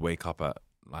 I could wake up at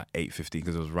like 8:15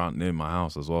 because it was around near my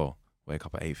house as well. Wake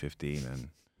up at 8:15 and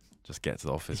just get to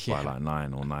the office by like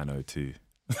 9 or 9:02.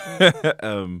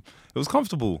 It was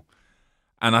comfortable,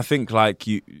 and I think like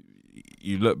you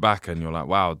look back and you're like,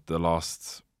 wow, the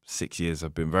last 6 years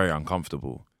have been very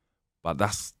uncomfortable. But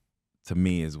that's, to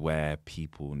me, is where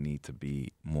people need to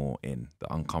be more in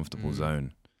the uncomfortable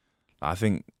zone. I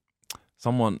think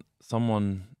someone,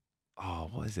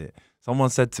 what is it?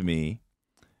 Someone said to me,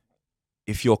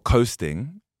 if you're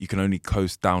coasting, you can only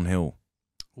coast downhill.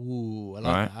 Ooh, I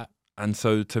like that. And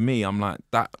so to me, I'm like,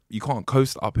 that you can't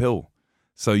coast uphill.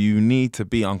 So you need to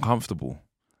be uncomfortable,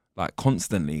 like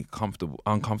constantly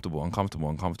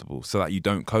uncomfortable, so that you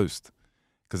don't coast.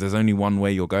 Because there's only one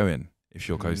way you're going if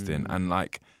you're coasting. And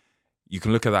like, you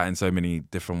can look at that in so many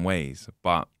different ways.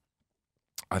 But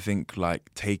I think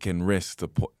like taking risks to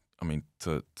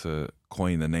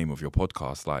coin the name of your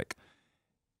podcast, like,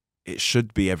 it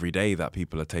should be every day that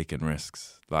people are taking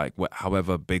risks, like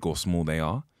however big or small they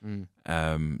are,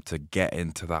 to get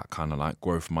into that kind of like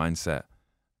growth mindset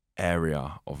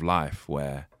area of life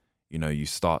where, you know, you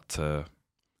start to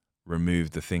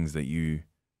remove the things that you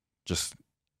just,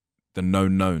 the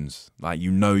known knowns. Like,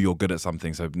 you know, you're good at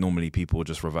something, so normally people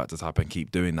just revert to type and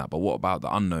keep doing that. But what about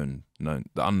the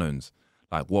unknowns?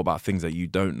 Like, what about things that you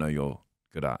don't know you're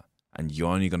good at, and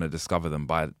you're only going to discover them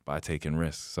by taking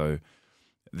risks? So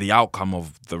the outcome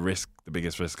of the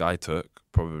biggest risk I took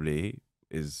probably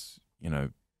is, you know,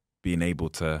 being able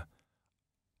to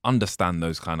understand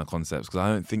those kind of concepts. Because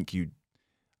I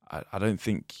don't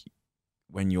think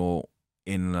when you're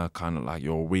in a kind of like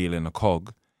you're a wheel in a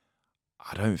cog,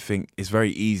 I don't think it's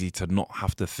very easy to not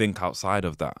have to think outside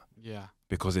of that. Yeah.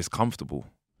 Because it's comfortable.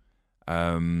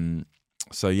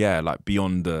 So yeah, like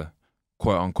beyond the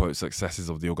quote unquote successes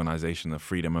of the organization, the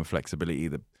freedom and flexibility,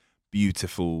 the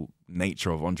beautiful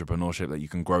nature of entrepreneurship, that you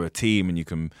can grow a team and you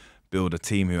can build a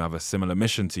team who have a similar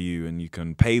mission to you, and you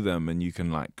can pay them, and you can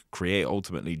like create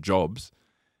ultimately jobs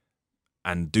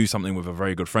and do something with a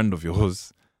very good friend of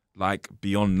yours. Like,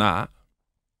 beyond that,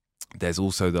 there's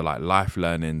also the like life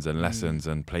learnings and lessons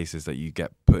and places that you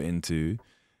get put into,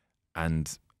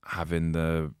 and having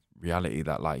the reality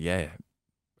that like, yeah,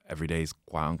 every day is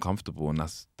quite uncomfortable, and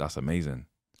that's amazing.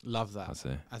 Love that. That's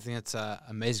it. I think that's an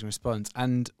amazing response.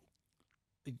 And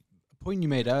a point you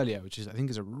made earlier, which I think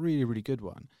is a really, really good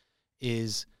one,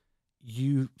 is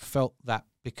you felt that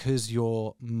because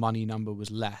your money number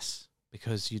was less,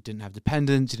 because you didn't have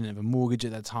dependents, you didn't have a mortgage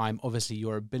at that time, obviously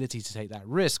your ability to take that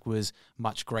risk was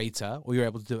much greater, or you're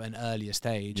able to do it at an earlier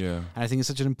stage. Yeah. And I think it's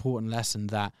such an important lesson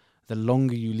that the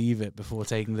longer you leave it before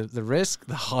taking the risk,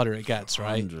 the harder it gets,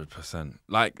 right? 100%.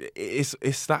 Like,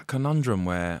 it's that conundrum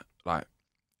where like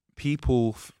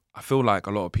people, I feel like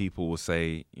a lot of people will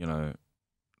say, you know,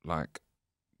 like,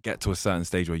 get to a certain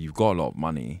stage where you've got a lot of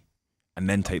money and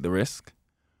then take the risk.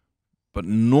 But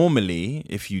normally,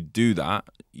 if you do that,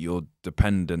 your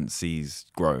dependencies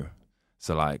grow.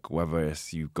 So like, whether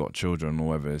it's you've got children, or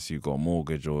whether it's you've got a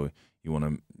mortgage, or you want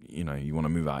to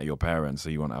move out of your parents, so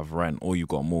you want to have rent, or you've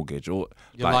got a mortgage, or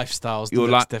your like, lifestyles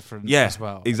looks different as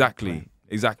well. Exactly.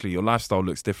 Your lifestyle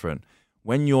looks different.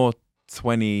 When you're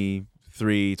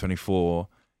 23, 24,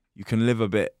 you can live a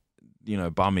bit, you know,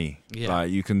 bummy. Yeah. Like,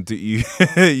 you can do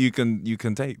you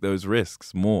can take those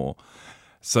risks more.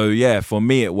 So yeah, for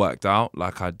me it worked out.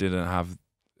 Like, I didn't have,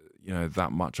 you know,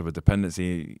 that much of a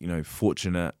dependency. You know,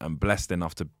 fortunate and blessed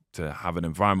enough to have an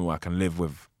environment where I can live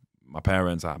with my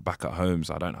parents back at home,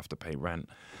 so I don't have to pay rent.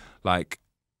 Like,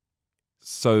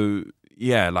 so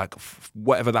yeah, like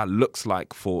whatever that looks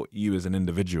like for you as an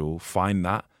individual, find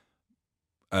that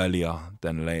earlier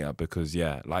than later. Because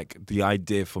yeah, like the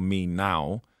idea for me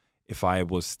now, if I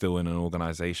was still in an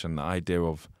organization, the idea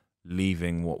of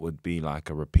leaving what would be like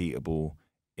a repeatable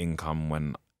income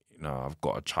when, you know, I've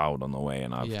got a child on the way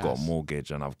and I've got a mortgage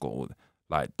and I've got,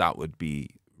 like, that would be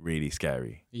really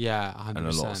scary. Yeah, 100%. And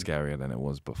a lot scarier than it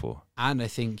was before. And I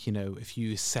think, if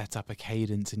you set up a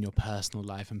cadence in your personal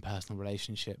life and personal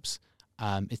relationships,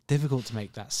 it's difficult to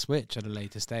make that switch at a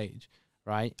later stage,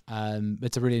 right?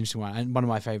 It's a really interesting one. And one of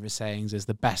my favorite sayings is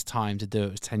the best time to do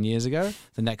it was 10 years ago.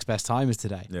 The next best time is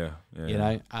today. Yeah.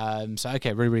 So,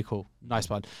 okay, really, really cool. Nice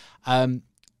one.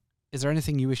 Is there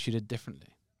anything you wish you did differently?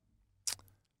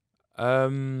 I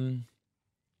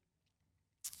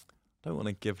don't want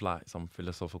to give like some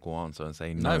philosophical answer and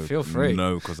say no. No, feel free.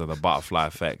 No, because of the butterfly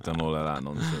effect and all of that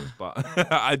nonsense. But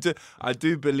I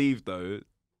do believe though.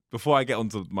 Before I get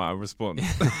onto my response,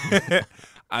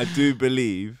 I do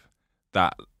believe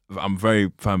that I'm a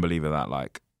very firm believer that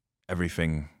like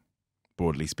everything,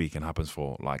 broadly speaking, happens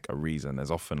for like a reason. There's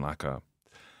often like a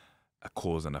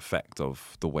cause and effect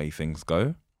of the way things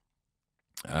go,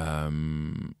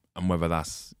 and whether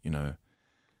that's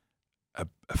a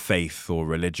faith or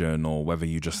religion, or whether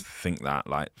you just think that,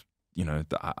 like,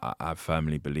 that I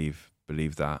firmly believe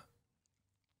that.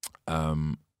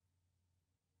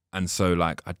 And so,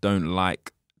 like, I don't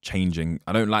like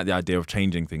the idea of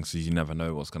changing things because you never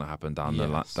know what's going to happen down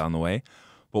the way.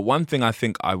 But one thing I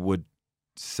think I would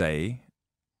say,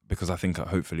 because I think it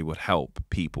hopefully would help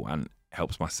people and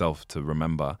helps myself to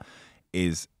remember,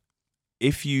 is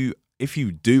if you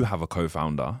do have a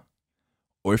co-founder,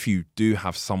 or if you do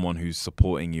have someone who's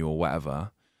supporting you or whatever,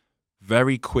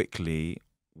 very quickly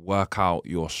work out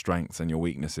your strengths and your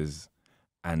weaknesses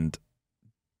and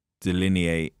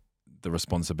delineate the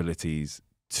responsibilities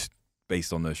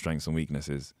based on those strengths and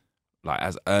weaknesses, like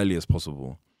as early as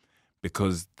possible.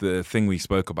 Because the thing we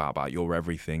spoke about you're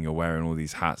everything, you're wearing all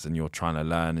these hats and you're trying to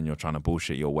learn and you're trying to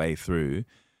bullshit your way through,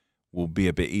 will be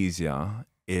a bit easier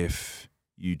if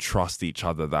you trust each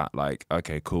other that, like,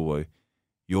 okay, cool, well,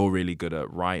 you're really good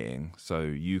at writing, so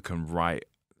you can write,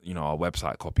 our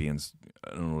website copy and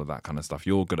all of that kind of stuff.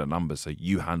 You're good at numbers, so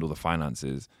you handle the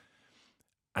finances.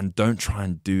 And don't try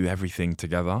and do everything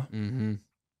together,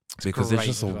 because it's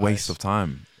just a waste of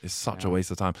time. It's such a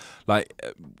waste of time. Like,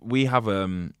 we have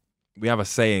a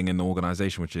saying in the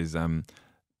organization, which is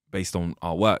based on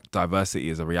our work: diversity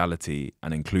is a reality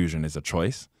and inclusion is a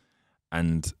choice.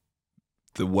 And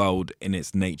the world in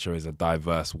its nature is a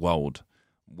diverse world.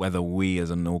 Whether we as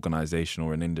an organization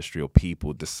or an industry or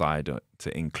people decide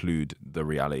to include the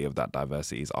reality of that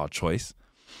diversity is our choice.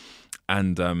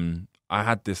 And I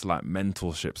had this like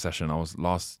mentorship session.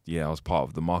 Last year I was part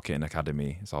of the marketing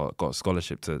academy, so I got a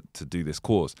scholarship to do this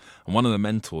course. And one of the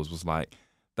mentors was like,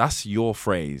 "That's your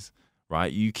phrase,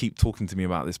 right? You keep talking to me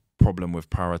about this problem with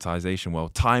prioritization. Well,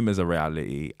 time is a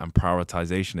reality and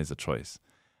prioritization is a choice."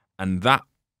 And that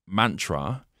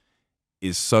mantra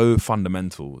is so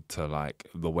fundamental to like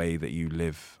the way that you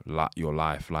live your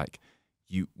life. Like,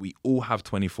 we all have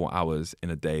 24 hours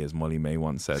in a day, as Molly May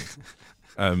once said.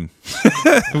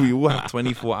 We all have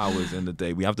 24 hours in the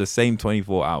day. We have the same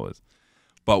 24 hours.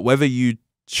 But whether you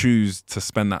choose to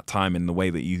spend that time in the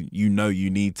way that you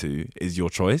need to is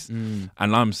your choice. And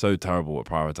I'm so terrible at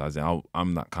prioritizing.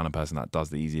 I'm that kind of person that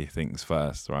does the easier things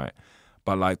first, right?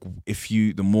 But like,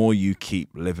 the more you keep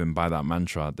living by that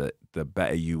mantra, the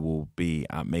better you will be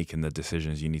at making the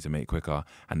decisions you need to make quicker.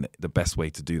 And the best way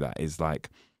to do that is like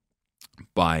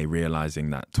by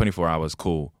realizing that 24 hours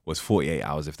was 48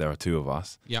 hours if there are two of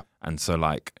us. Yeah. And so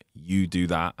like, you do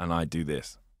that and I do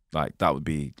this. Like, that would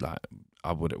be like,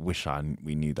 I would wish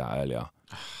we knew that earlier.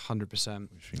 100%.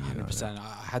 100%.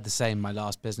 I had the same. My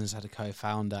last business had a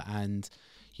co-founder, and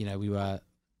we were, I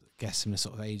guess, similar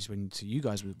sort of age to you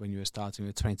guys when you were starting. We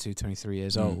were 22, 23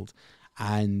 years old,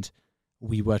 and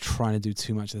we were trying to do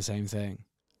too much of the same thing.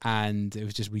 And it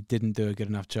was just, we didn't do a good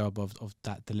enough job of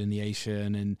that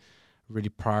delineation and really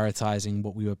prioritizing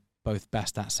what we were both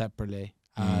best at separately.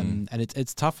 And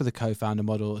it's tough for the co-founder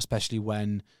model, especially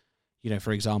when,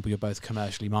 for example, you're both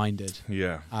commercially minded.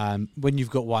 Yeah. When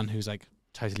you've got one who's like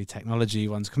totally technology,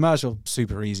 one's commercial,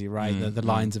 super easy, right? The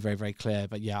lines are very, very clear.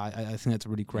 But yeah, I think that's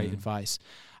really great advice.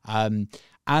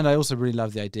 And I also really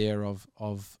love the idea of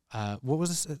what was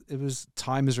this? It was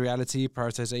time is reality,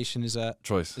 prioritization is a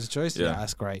choice. Is a choice. Yeah,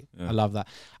 that's great. Yeah. I love that.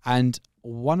 And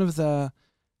one of the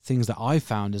things that I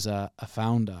found as a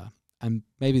founder, and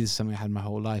maybe this is something I had my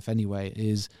whole life anyway,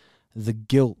 is the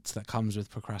guilt that comes with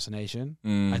procrastination.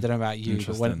 I don't know about you,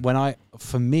 but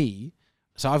for me,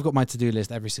 so I've got my to-do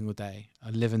list every single day. I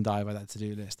live and die by that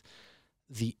to-do list.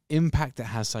 The impact it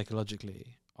has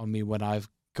psychologically on me when I've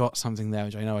got something there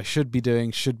which I know I should be doing,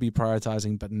 should be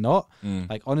prioritizing, but not.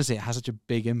 Like, honestly, it has such a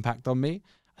big impact on me.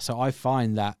 So I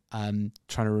find that trying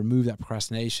to remove that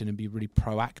procrastination and be really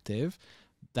proactive,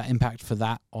 that impact for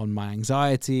that on my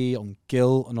anxiety, on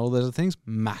guilt, and all those other things,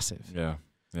 massive. Yeah.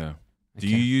 Do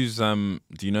you use do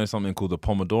you know something called the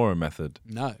Pomodoro method?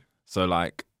 No. So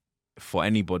like for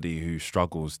anybody who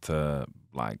struggles to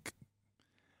like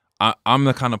I'm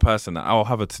the kind of person that I'll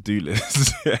have a to-do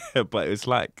list, but it's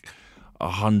like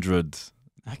 100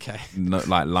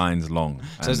 like lines long.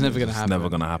 So it's never going to happen. Never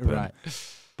going to happen. Right.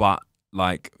 But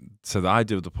like, so the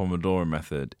idea of the Pomodoro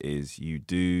method is you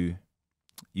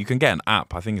can get an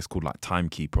app. I think it's called like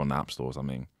Timekeeper on the App Store or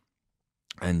something.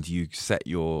 And you set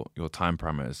your time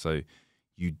parameters. So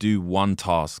you do one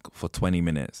task for 20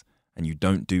 minutes and you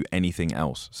don't do anything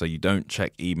else. So you don't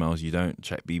check emails, you don't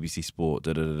check BBC Sport,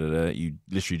 You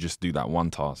literally just do that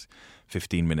one task,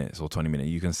 15 minutes or 20 minutes.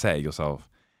 You can set it yourself.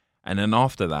 And then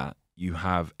after that, you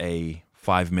have a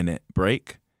 5-minute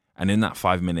break. And in that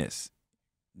 5 minutes,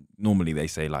 normally they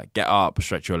say like, get up,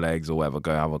 stretch your legs or whatever,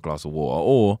 go have a glass of water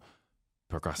or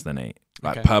procrastinate,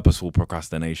 like purposeful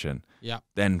procrastination. Yeah.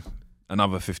 Then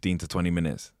another 15 to 20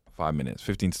 minutes, 5 minutes,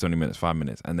 15 to 20 minutes, 5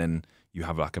 minutes. And then you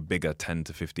have like a bigger 10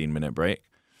 to 15 minute break.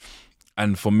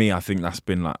 And for me, I think that's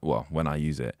been like, well, when I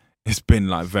use it, it's been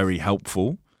like very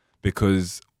helpful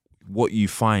because what you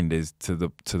find is to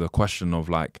the question of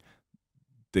like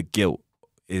the guilt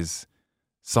is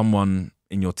someone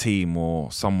in your team or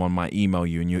someone might email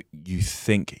you and you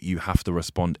think you have to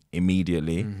respond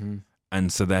immediately. Mm-hmm.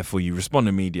 And so therefore you respond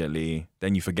immediately,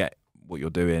 then you forget what you're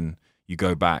doing, you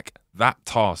go back. That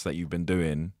task that you've been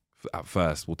doing at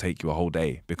first will take you a whole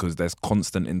day because there's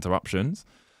constant interruptions.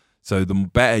 So the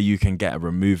better you can get at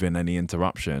removing any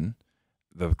interruption,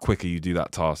 the quicker you do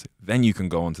that task. Then you can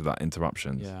go on to that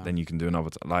interruptions. Yeah. Then you can do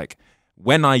another like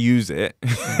when I use it,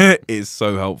 it's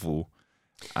so helpful.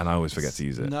 And I always forget to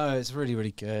use it. No, it's really,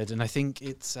 really good. And I think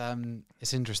it's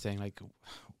interesting. Like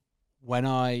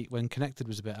when Connected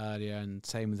was a bit earlier and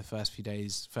same with the first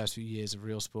few years of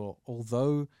Real Sport,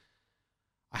 although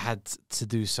I had to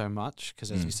do so much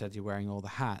because as we said, you're wearing all the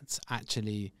hats,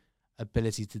 actually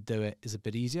ability to do it is a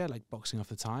bit easier, like boxing off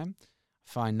the time.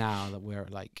 I find now that we're at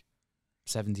like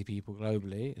 70 people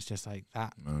globally, it's just like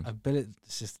that ability,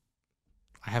 it's just,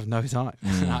 I have no time.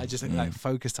 I just like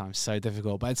focus time is so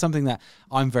difficult, but it's something that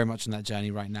I'm very much on that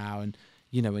journey right now. And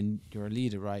you know, when you're a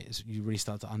leader, right, you really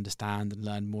start to understand and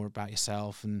learn more about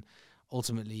yourself, and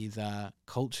ultimately the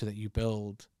culture that you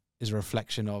build is a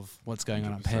reflection of what's going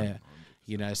on up here. 100%.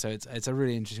 You know, so it's a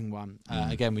really interesting one.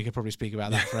 Again, we could probably speak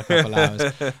about that for a couple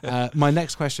hours. My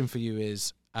next question for you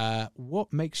is,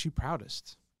 what makes you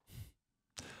proudest?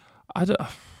 I don't know.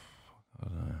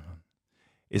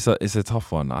 It's a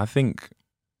tough one. I think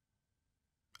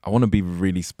I want to be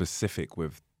really specific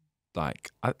with,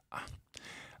 like,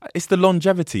 it's the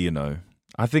longevity, you know.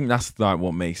 I think that's like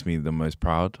what makes me the most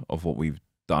proud of what we've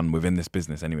done within this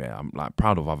business. Anyway, I'm like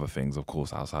proud of other things, of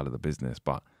course, outside of the business,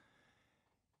 but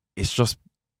it's just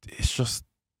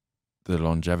the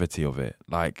longevity of it.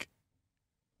 Like,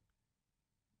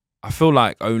 I feel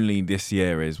like only this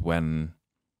year is when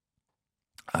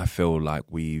I feel like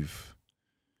we've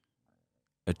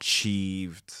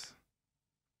achieved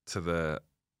to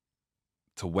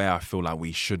where I feel like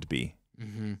we should be,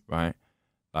 right?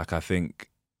 Like, I think,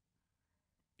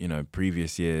 you know,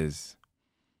 previous years,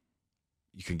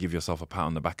 you can give yourself a pat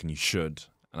on the back, and you should.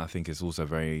 And I think it's also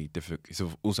very difficult. It's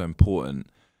also important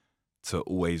to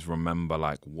always remember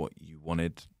like what you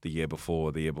wanted the year before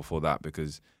or the year before that,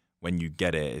 because when you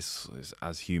get it, it's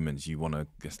as humans, you want to,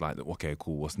 it's like, okay,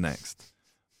 cool, what's next?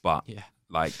 But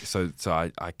like, so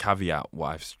I caveat what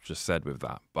I've just said with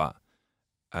that. But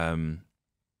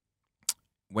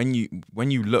when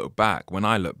you look back, when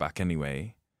I look back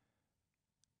anyway,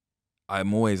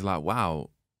 I'm always like,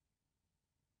 wow,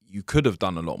 you could have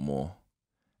done a lot more.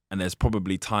 And there's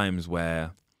probably times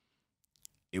where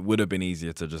it would have been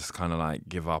easier to just kind of like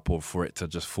give up, or for it to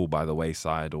just fall by the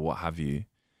wayside or what have you.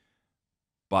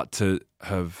 But to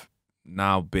have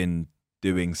now been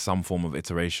doing some form of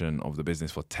iteration of the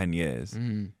business for 10 years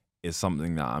is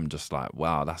something that I'm just like,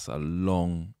 wow, that's a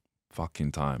long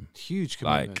fucking time. Huge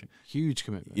commitment. Like, huge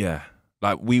commitment. Yeah.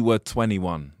 Like, we were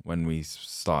 21 when we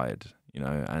started, you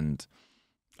know, and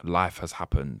life has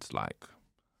happened, like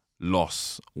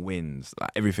loss, wins, like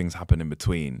everything's happened in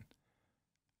between.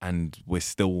 And we're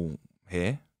still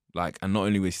here. Like, and not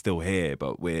only we're still here,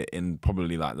 but we're in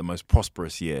probably like the most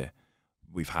prosperous year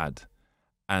we've had.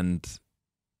 And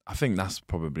I think that's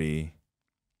probably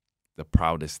the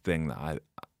proudest thing that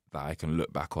I can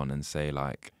look back on and say,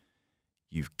 like,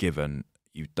 you've done,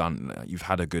 you've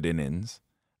had a good innings,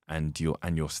 and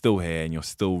you're still here, and you're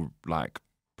still like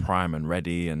prime and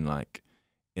ready, and like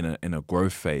in a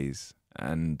growth phase,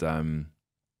 and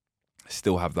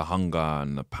still have the hunger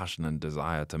and the passion and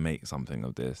desire to make something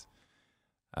of this.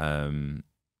 And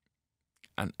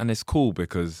it's cool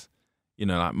because,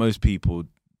 like most people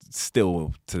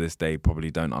still to this day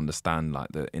probably don't understand like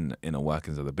the inner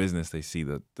workings of the business. They see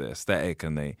the aesthetic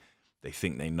and they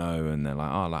think they know, and they're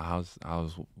like, oh, like how's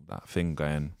that thing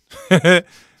going?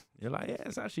 You're like, yeah,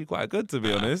 it's actually quite good, to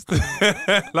be honest.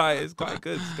 Like, it's quite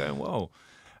good. It's going well.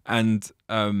 And,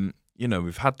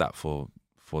 we've had that for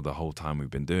the whole time we've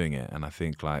been doing it. And I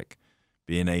think like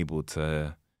being able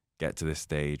to get to this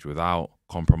stage without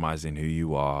compromising who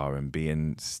you are and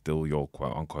being still your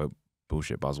quote unquote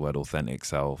bullshit buzzword authentic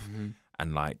self,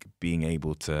 and like being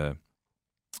able to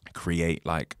create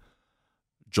like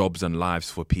jobs and lives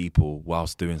for people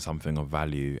whilst doing something of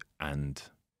value and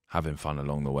having fun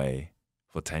along the way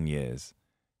for 10 years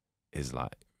is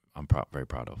like, I'm very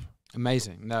proud of.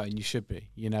 Amazing. No, and you should be.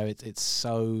 It's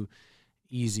so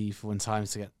easy for when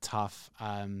times to get tough,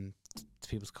 to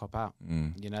people to cop out.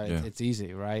 It's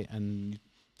easy, right? And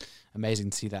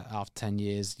amazing to see that after 10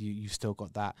 years, you've still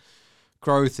got that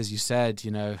growth, as you said.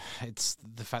 It's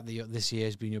the fact that this year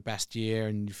has been your best year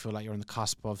and you feel like you're on the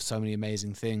cusp of so many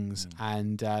amazing things.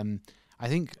 And I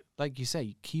think, like you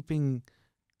say, keeping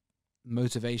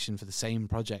motivation for the same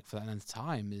project for that length of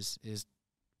time is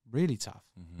really tough.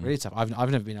 Really tough.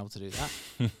 I've never been able to do that.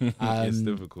 It's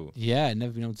difficult. Yeah,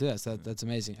 never been able to do that. So that's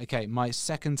amazing. Okay, my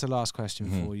second to last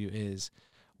question for you is,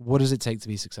 what does it take to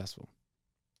be successful?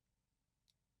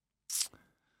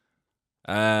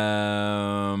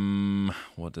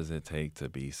 What does it take to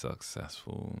be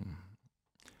successful?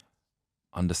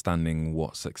 Understanding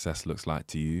what success looks like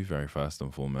to you, very first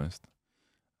and foremost.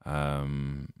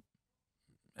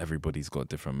 Everybody's got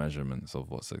different measurements of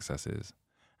what success is,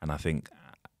 and I think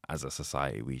as a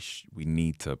society we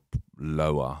need to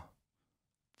lower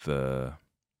the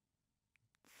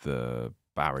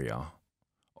barrier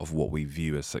of what we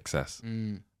view as success,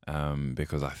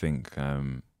 because I think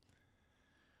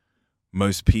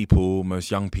most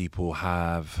young people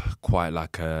have quite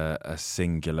like a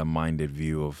singular minded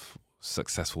view of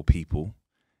successful people.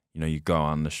 You go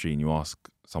on the street and you ask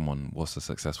someone what's a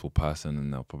successful person,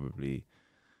 and they'll probably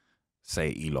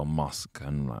say Elon Musk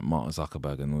and like Mark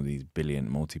Zuckerberg and all these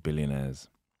multi-billionaires.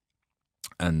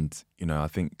 And I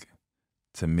think,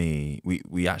 to me,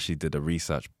 we actually did a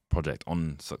research project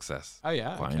on success. Oh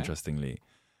yeah, quite interestingly.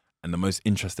 And the most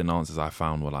interesting answers I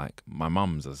found were like, my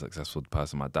mum's a successful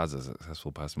person, my dad's a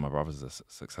successful person, my brother's a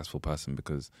successful person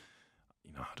because,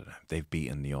 I don't know, they've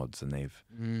beaten the odds, and they've,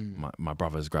 my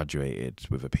brother's graduated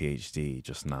with a PhD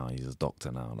just now, he's a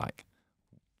doctor now. Like,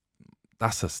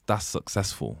 that's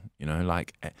successful,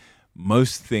 like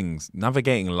most things,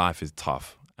 navigating life is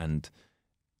tough, and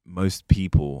most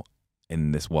people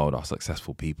in this world are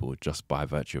successful people just by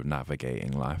virtue of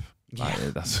navigating life. Like,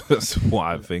 that's what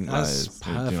I think. That's do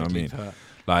you know what I mean? put.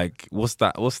 Like, what's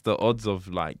the odds of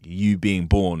like you being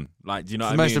born? Like, do you know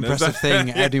what I mean? The most impressive thing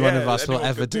any one of us will anyone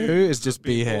ever could do is just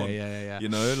be here. born.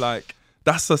 Yeah. Like,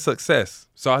 that's a success.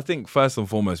 So I think first and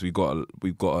foremost we've got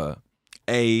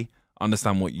to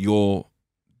understand what your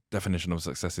definition of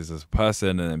success is as a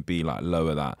person, and then B, like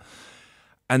lower that.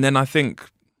 And then I think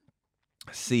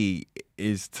C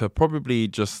is to probably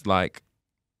just like,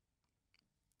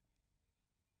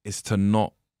 is to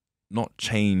not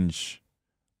change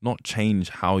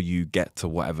how you get to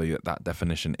whatever that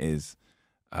definition is.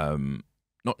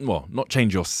 Not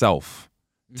change yourself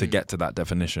to get to that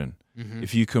definition.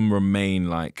 If you can remain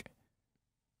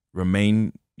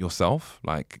yourself,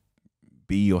 like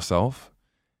be yourself,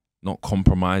 not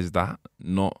compromise that,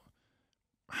 not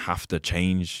have to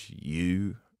change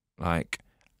you, like,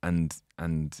 and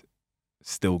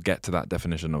still get to that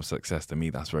definition of success. To me,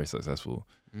 that's very successful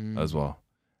as well.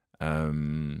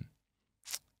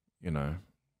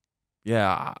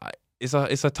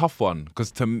 It's a tough one,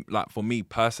 because for me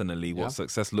personally, what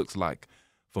success looks like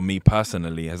for me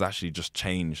personally has actually just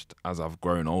changed as I've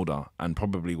grown older, and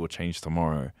probably will change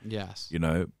tomorrow. Yes.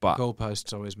 But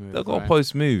goalposts always move. The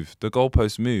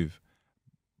goalposts move.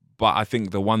 But I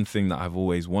think the one thing that I've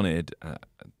always wanted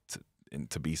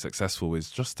to be successful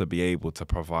is just to be able to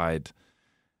provide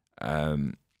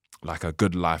like a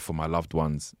good life for my loved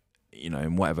ones,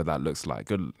 in whatever that looks like.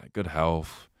 Good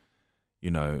health,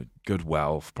 good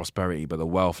wealth, prosperity, but the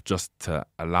wealth just to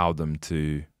allow them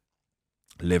to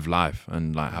live life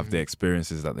and like have the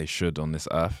experiences that they should on this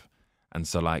earth. And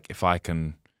so like, if I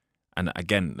can, and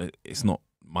again, it's not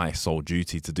my sole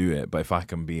duty to do it, but if I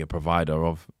can be a provider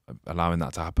of allowing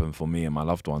that to happen for me and my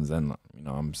loved ones, then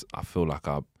I feel like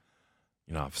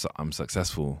I'm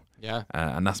successful. Yeah.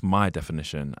 And that's my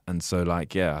definition. And so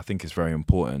like, I think it's very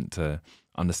important to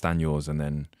understand yours, and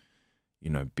then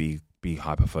be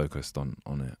hyper focused on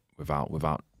it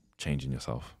without changing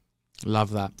yourself.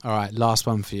 Love that. All right, last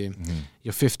one for you. Mm-hmm.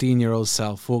 Your 15-year-old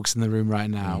self walks in the room right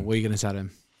now. What are you going to tell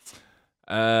him?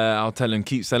 I'll tell him,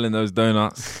 keep selling those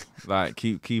donuts. Like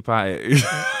keep at it,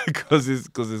 because it's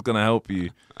gonna help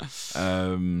you,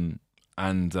 and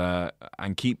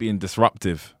keep being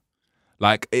disruptive.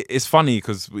 Like it's funny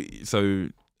because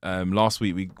last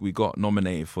week we got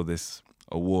nominated for this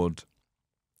award,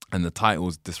 and the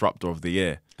title's Disruptor of the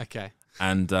Year. Okay.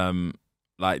 And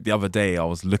like the other day, I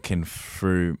was looking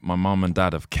through. My mum and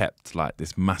dad have kept like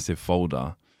this massive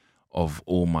folder of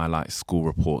all my like school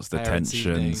reports,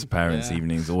 detentions, parents'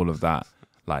 evenings, all of that,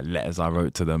 like letters I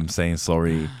wrote to them saying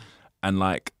sorry. And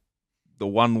like the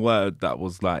one word that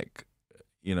was like,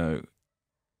 you know,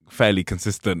 fairly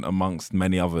consistent amongst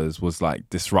many others was like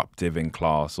disruptive in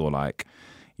class, or like,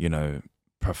 you know,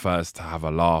 prefers to have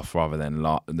a laugh rather than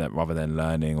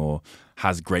learning, or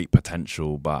has great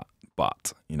potential, but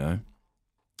you know.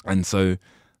 And so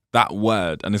that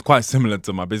word, and it's quite similar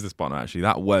to my business partner actually,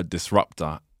 that word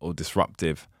disruptor or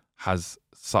disruptive has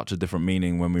such a different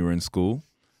meaning when we were in school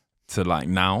to like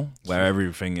now, where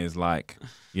everything is like,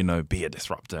 you know, be a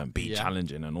disruptor and be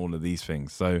challenging and all of these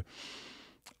things. So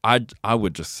I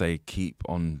would just say keep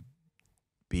on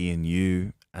being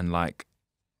you, and like,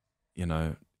 you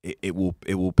know, it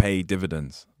will pay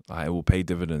dividends. Like, it will pay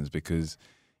dividends because,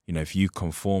 you know, if you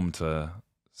conform to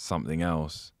something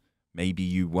else, maybe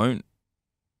you won't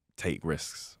take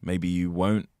risks. Maybe you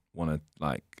won't want to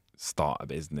like start a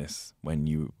business when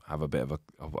you have a bit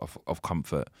of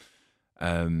comfort.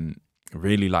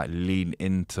 Really like lean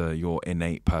into your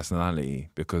innate personality,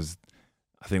 because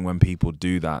I think when people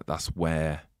do that, that's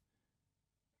where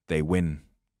they win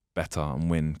better and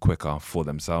win quicker for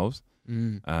themselves.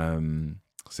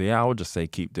 So yeah, I would just say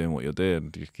keep doing what you're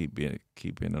doing. Just keep being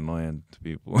annoying to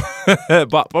people.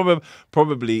 But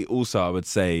probably also I would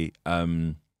say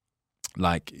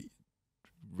like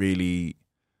really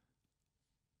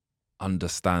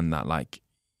understand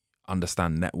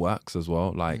networks as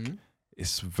well. Like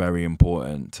it's very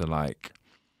important to like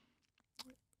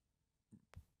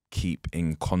keep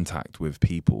in contact with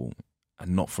people,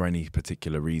 and not for any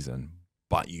particular reason,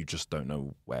 but you just don't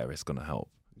know where it's going to help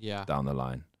down the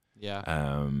line.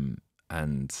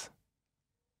 And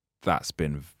that's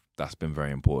been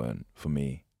very important for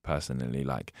me personally.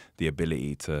 Like the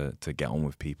ability to get on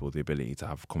with people, the ability to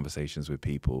have conversations with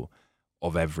people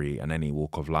of every and any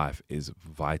walk of life is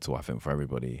vital, I think, for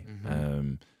everybody.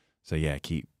 So yeah,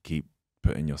 keep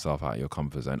putting yourself out of your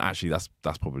comfort zone. Actually,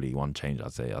 that's probably one change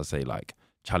I'd say like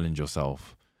challenge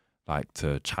yourself, like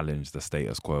to challenge the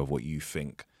status quo of what you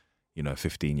think, you know,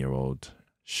 15-year-old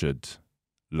should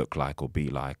look like or be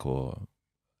like, or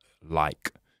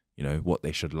like, you know, what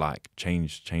they should like.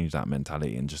 Change that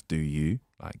mentality and just do you.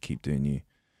 Like keep doing you.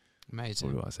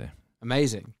 Amazing. What do I say?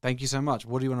 Amazing. Thank you so much.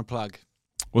 What do you want to plug?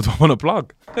 What do I want to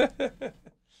plug?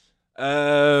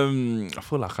 I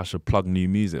feel like I should plug new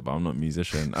music, but I'm not a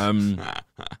musician.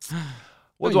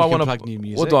 What do I want to plug? New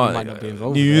music. What do I? You might not be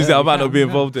involved new in music. it. I might not be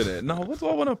involved in it. No. What do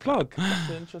I want to plug? That's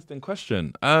an interesting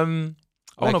question. I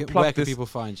want to plug where can this. people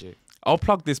find you? I'll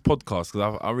plug this podcast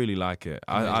because I really like it.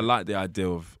 I like the idea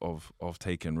of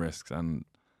taking risks and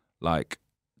like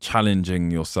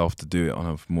challenging yourself to do it on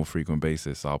a more frequent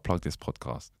basis. So I'll plug this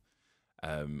podcast.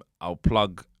 I'll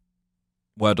plug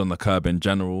Word on the Curb in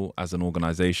general as an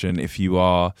organization. If you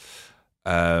are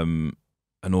an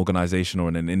organization or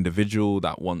an individual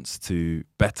that wants to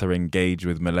better engage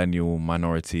with millennial,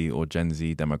 minority or Gen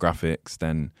Z demographics,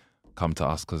 then come to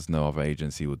us, because no other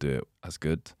agency will do it as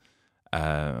good.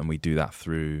 And we do that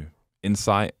through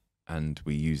insight, and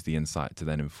we use the insight to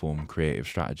then inform creative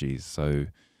strategies. So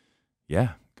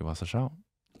yeah, give us a shout.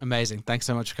 Amazing. Thanks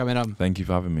so much for coming on. Thank you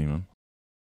for having me, man.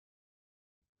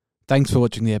 Thanks for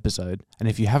watching the episode. And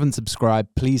if you haven't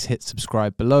subscribed, please hit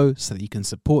subscribe below so that you can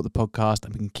support the podcast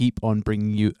and we can keep on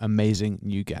bringing you amazing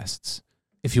new guests.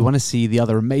 If you want to see the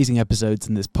other amazing episodes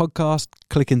in this podcast,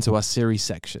 click into our series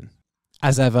section.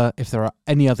 As ever, if there are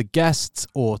any other guests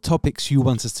or topics you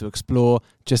want us to explore,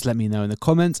 just let me know in the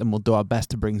comments and we'll do our best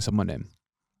to bring someone in.